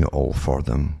you're doing it all for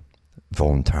them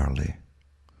voluntarily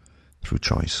through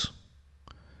choice.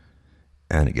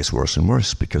 And it gets worse and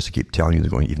worse because they keep telling you they're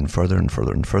going even further and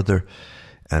further and further.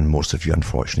 And most of you,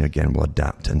 unfortunately, again, will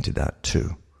adapt into that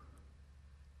too.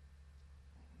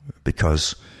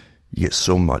 Because you get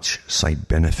so much side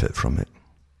benefit from it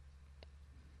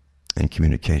in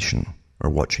communication or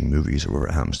watching movies or whatever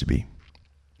it happens to be.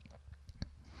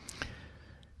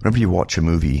 Whenever you watch a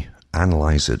movie,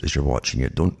 analyze it as you're watching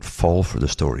it. Don't fall for the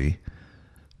story.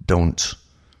 Don't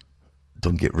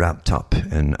get wrapped up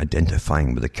in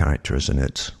identifying with the characters in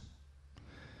it,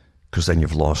 because then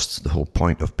you've lost the whole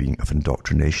point of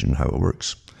indoctrination and how it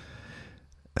works,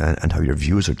 and how your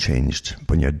views are changed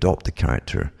when you adopt the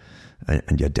character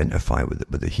and you identify with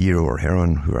the hero or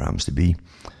heroine, who it happens to be,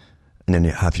 and then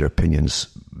you have your opinions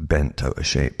bent out of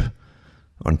shape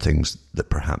on things that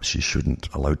perhaps you shouldn't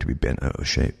allow to be bent out of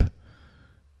shape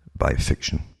by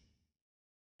fiction.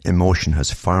 Emotion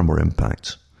has far more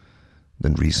impact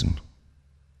than reason.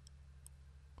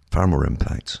 Far more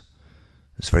impact.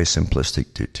 It's very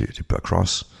simplistic to put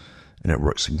across, and it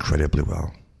works incredibly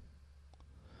well.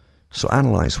 So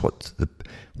analyze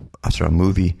after a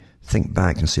movie, think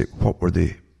back and say, what were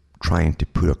they trying to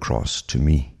put across to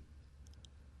me?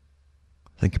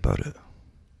 Think about it.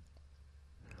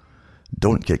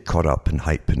 Don't get caught up in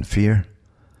hype and fear.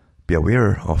 Be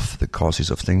aware of the causes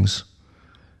of things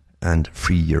and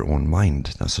free your own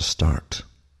mind. That's a start.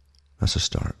 That's a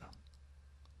start.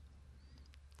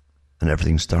 And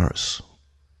everything starts.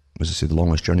 As I say, the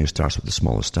longest journey starts with the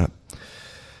smallest step.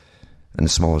 And the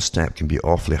smallest step can be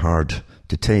awfully hard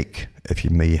to take if you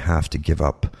may have to give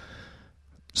up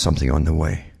something on the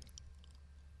way.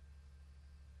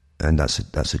 And that's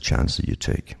a chance that you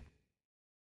take.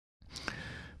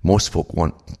 Most folk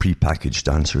want pre-packaged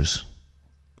answers.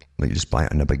 Like you just buy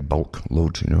it in a big bulk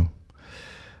load,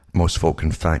 Most folk,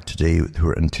 in fact, today who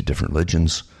are into different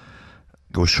religions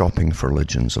go shopping for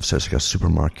religions. I've said it's like a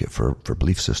supermarket for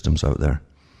belief systems out there.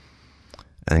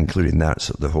 And including that,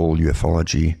 so the whole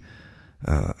ufology,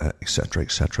 etc.,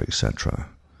 etc., etc.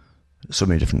 So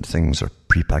many different things are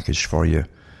pre-packaged for you,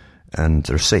 and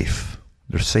they're safe.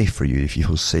 They're safe for you if you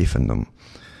feel safe in them,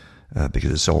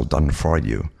 because it's all done for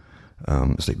you.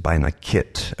 It's like buying a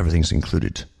kit. Everything's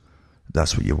included.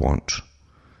 That's what you want.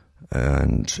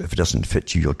 And if it doesn't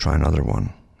fit you, you'll try another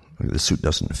one. If the suit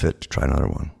doesn't fit, try another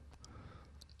one.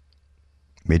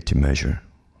 Made to measure.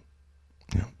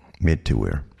 Made to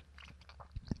wear.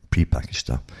 Pre-packaged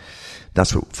stuff.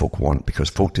 That's what folk want, because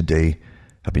folk today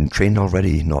have been trained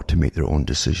already not to make their own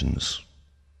decisions.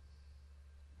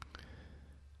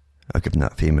 I've given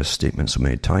that famous statement so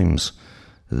many times.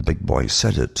 The big boys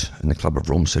said it, and the Club of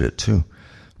Rome said it too,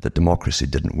 that democracy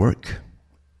didn't work,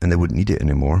 and they wouldn't need it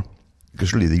anymore,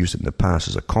 because really they used it in the past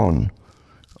as a con,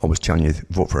 always telling you,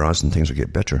 vote for us and things will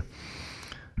get better.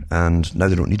 And now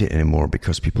they don't need it anymore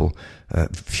because people,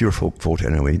 fewer folk vote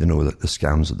anyway. They know that the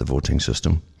scams of the voting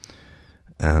system.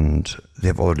 and they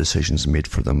have all their decisions made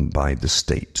for them by the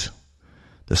state.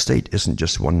 The state isn't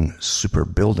just one super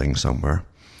building somewhere.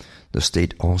 The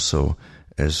state also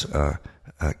is a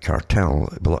cartel,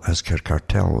 has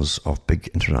cartels of big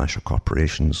international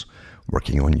corporations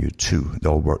working on you too. They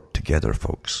all work together,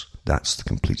 folks. That's the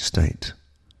complete state.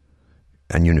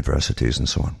 And universities and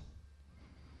so on.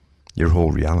 Your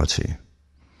whole reality.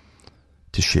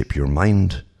 To shape your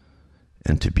mind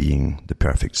into being the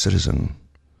perfect citizen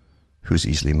who's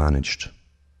easily managed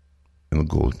and will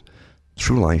go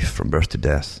through life from birth to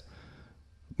death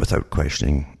without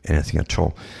questioning anything at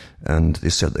all. And they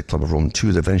said at the Club of Rome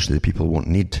too that eventually the people won't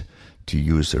need to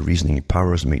use their reasoning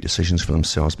powers and make decisions for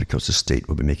themselves because the state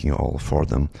will be making it all for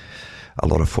them. A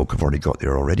lot of folk have already got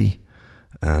there already,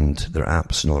 and their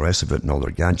apps and all the rest of it and all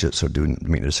their gadgets are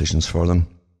making decisions for them,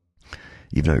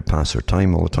 even out past their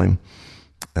time all the time.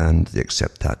 And they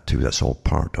accept that too. That's all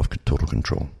part of total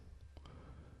control.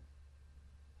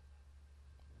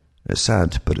 It's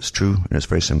sad, but it's true, and it's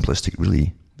very simplistic,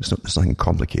 really. There's nothing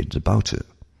complicated about it.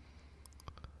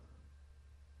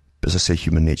 But as I say,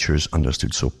 human nature is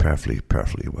understood so perfectly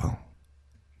well.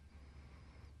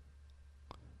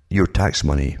 Your tax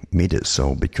money made it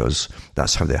so because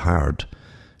that's how they hired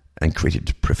and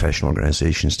created professional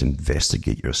organizations to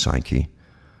investigate your psyche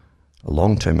a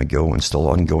long time ago and still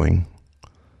ongoing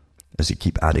as they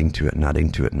keep adding to it and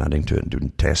adding to it and adding to it and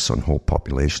doing tests on whole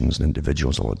populations and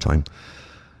individuals all the time.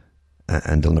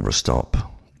 And they'll never stop.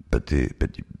 But they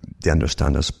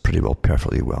understand us pretty well,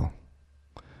 perfectly well.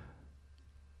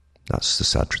 That's the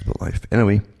sad truth about life.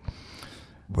 Anyway,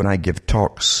 when I give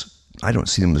talks, I don't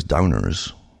see them as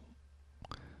downers.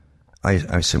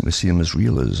 I simply see them as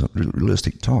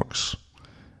realistic talks.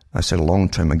 I said a long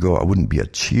time ago I wouldn't be a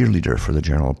cheerleader for the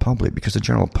general public because the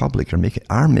general public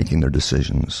are making their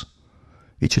decisions.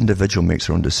 Each individual makes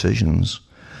their own decisions.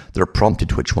 They're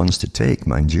prompted which ones to take,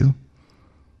 mind you.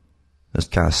 As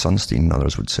Cass Sunstein and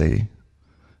others would say,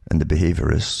 and the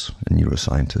behaviorists and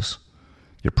neuroscientists,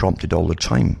 you're prompted all the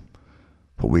time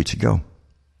what way to go.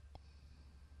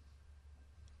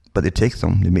 But they take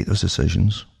them, they make those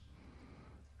decisions,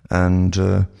 and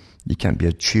you can't be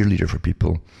a cheerleader for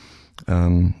people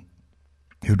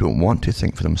who don't want to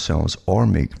think for themselves or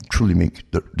truly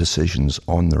make their decisions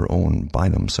on their own by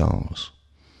themselves.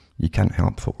 You can't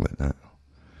help folk like that.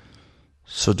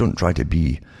 So don't try to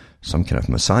be some kind of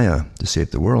messiah to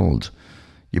save the world.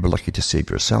 You'll be lucky to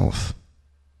save yourself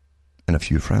and a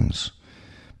few friends.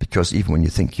 Because even when you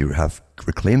think you have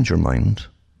reclaimed your mind,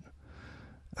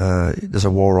 there's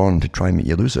a war on to try and make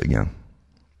you lose it again.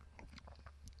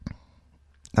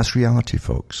 That's reality,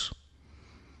 folks.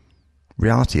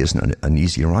 Reality isn't an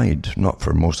easy ride, not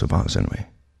for most of us anyway.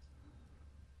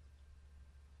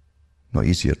 Not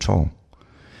easy at all.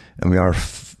 And we are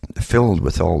filled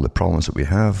with all the problems that we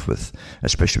have,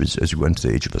 especially as we go into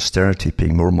the age of austerity,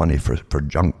 paying more money for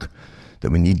junk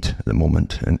than we need at the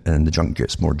moment, and the junk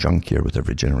gets more junkier with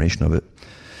every generation of it,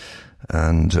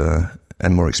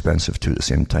 and more expensive too at the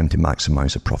same time to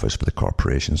maximize the profits for the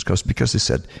corporations, because they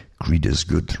said greed is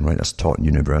good, right? That's taught in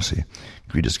university.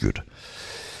 Greed is good.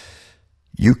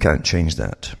 You can't change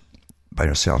that by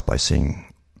yourself by saying,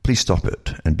 please stop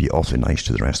it and be awfully nice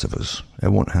to the rest of us.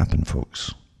 It won't happen,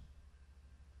 folks.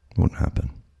 It won't happen.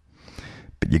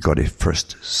 But you've got to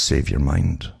first save your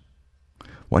mind.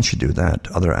 Once you do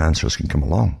that, other answers can come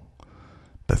along.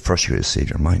 But first you got to save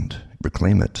your mind.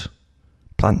 Reclaim it.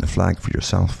 Plant the flag for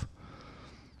yourself.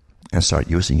 And start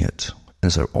using it.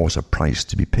 And there's always a price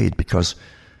to be paid, because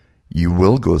you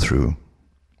will go through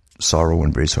sorrow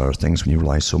and various other things when you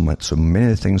realize so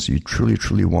many things you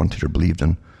truly wanted or believed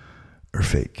in are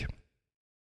fake.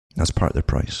 That's part of the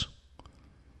price.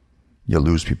 You'll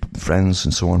lose people, friends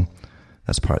and so on.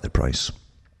 That's part of the price.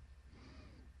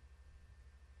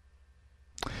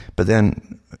 But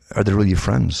then, are they really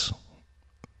friends?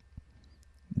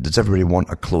 Does everybody want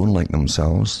a clone like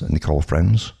themselves and they call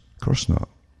friends? Of course not.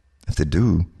 If they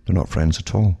do, they're not friends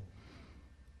at all.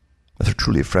 If they're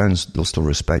truly friends, they'll still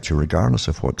respect you regardless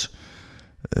of what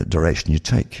direction you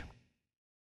take.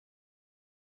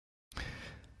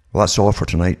 Well, that's all for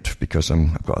tonight, because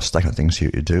I've got a stack of things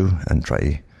here to do and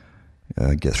try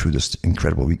to get through this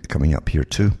incredible week coming up here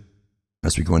too,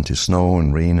 as we go into snow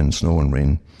and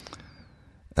rain.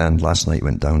 And last night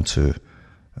went down to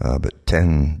about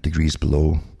 10 degrees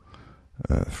below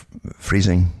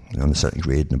freezing on the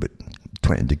centigrade, and about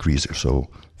 20 degrees or so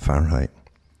Fahrenheit.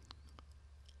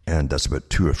 And that's about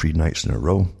 2 or 3 nights in a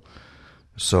row.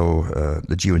 So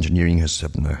the geoengineering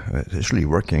is really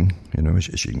working,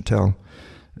 as you can tell,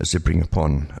 as they bring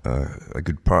upon a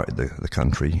good part of the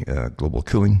country global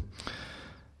cooling.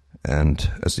 And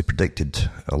as they predicted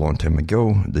a long time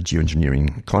ago, the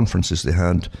geoengineering conferences they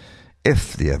had,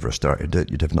 if they ever started it,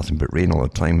 you'd have nothing but rain all the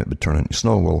time. It would turn into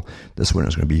snow. Well, this winter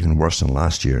is going to be even worse than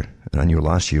last year. And I knew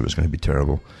last year it was going to be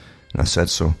terrible. And I said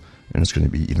so. And it's going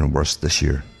to be even worse this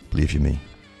year, believe you me.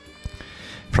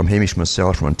 From Hamish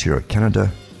myself from Ontario,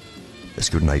 Canada, it's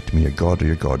good night. May your God or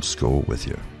your gods go with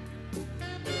you.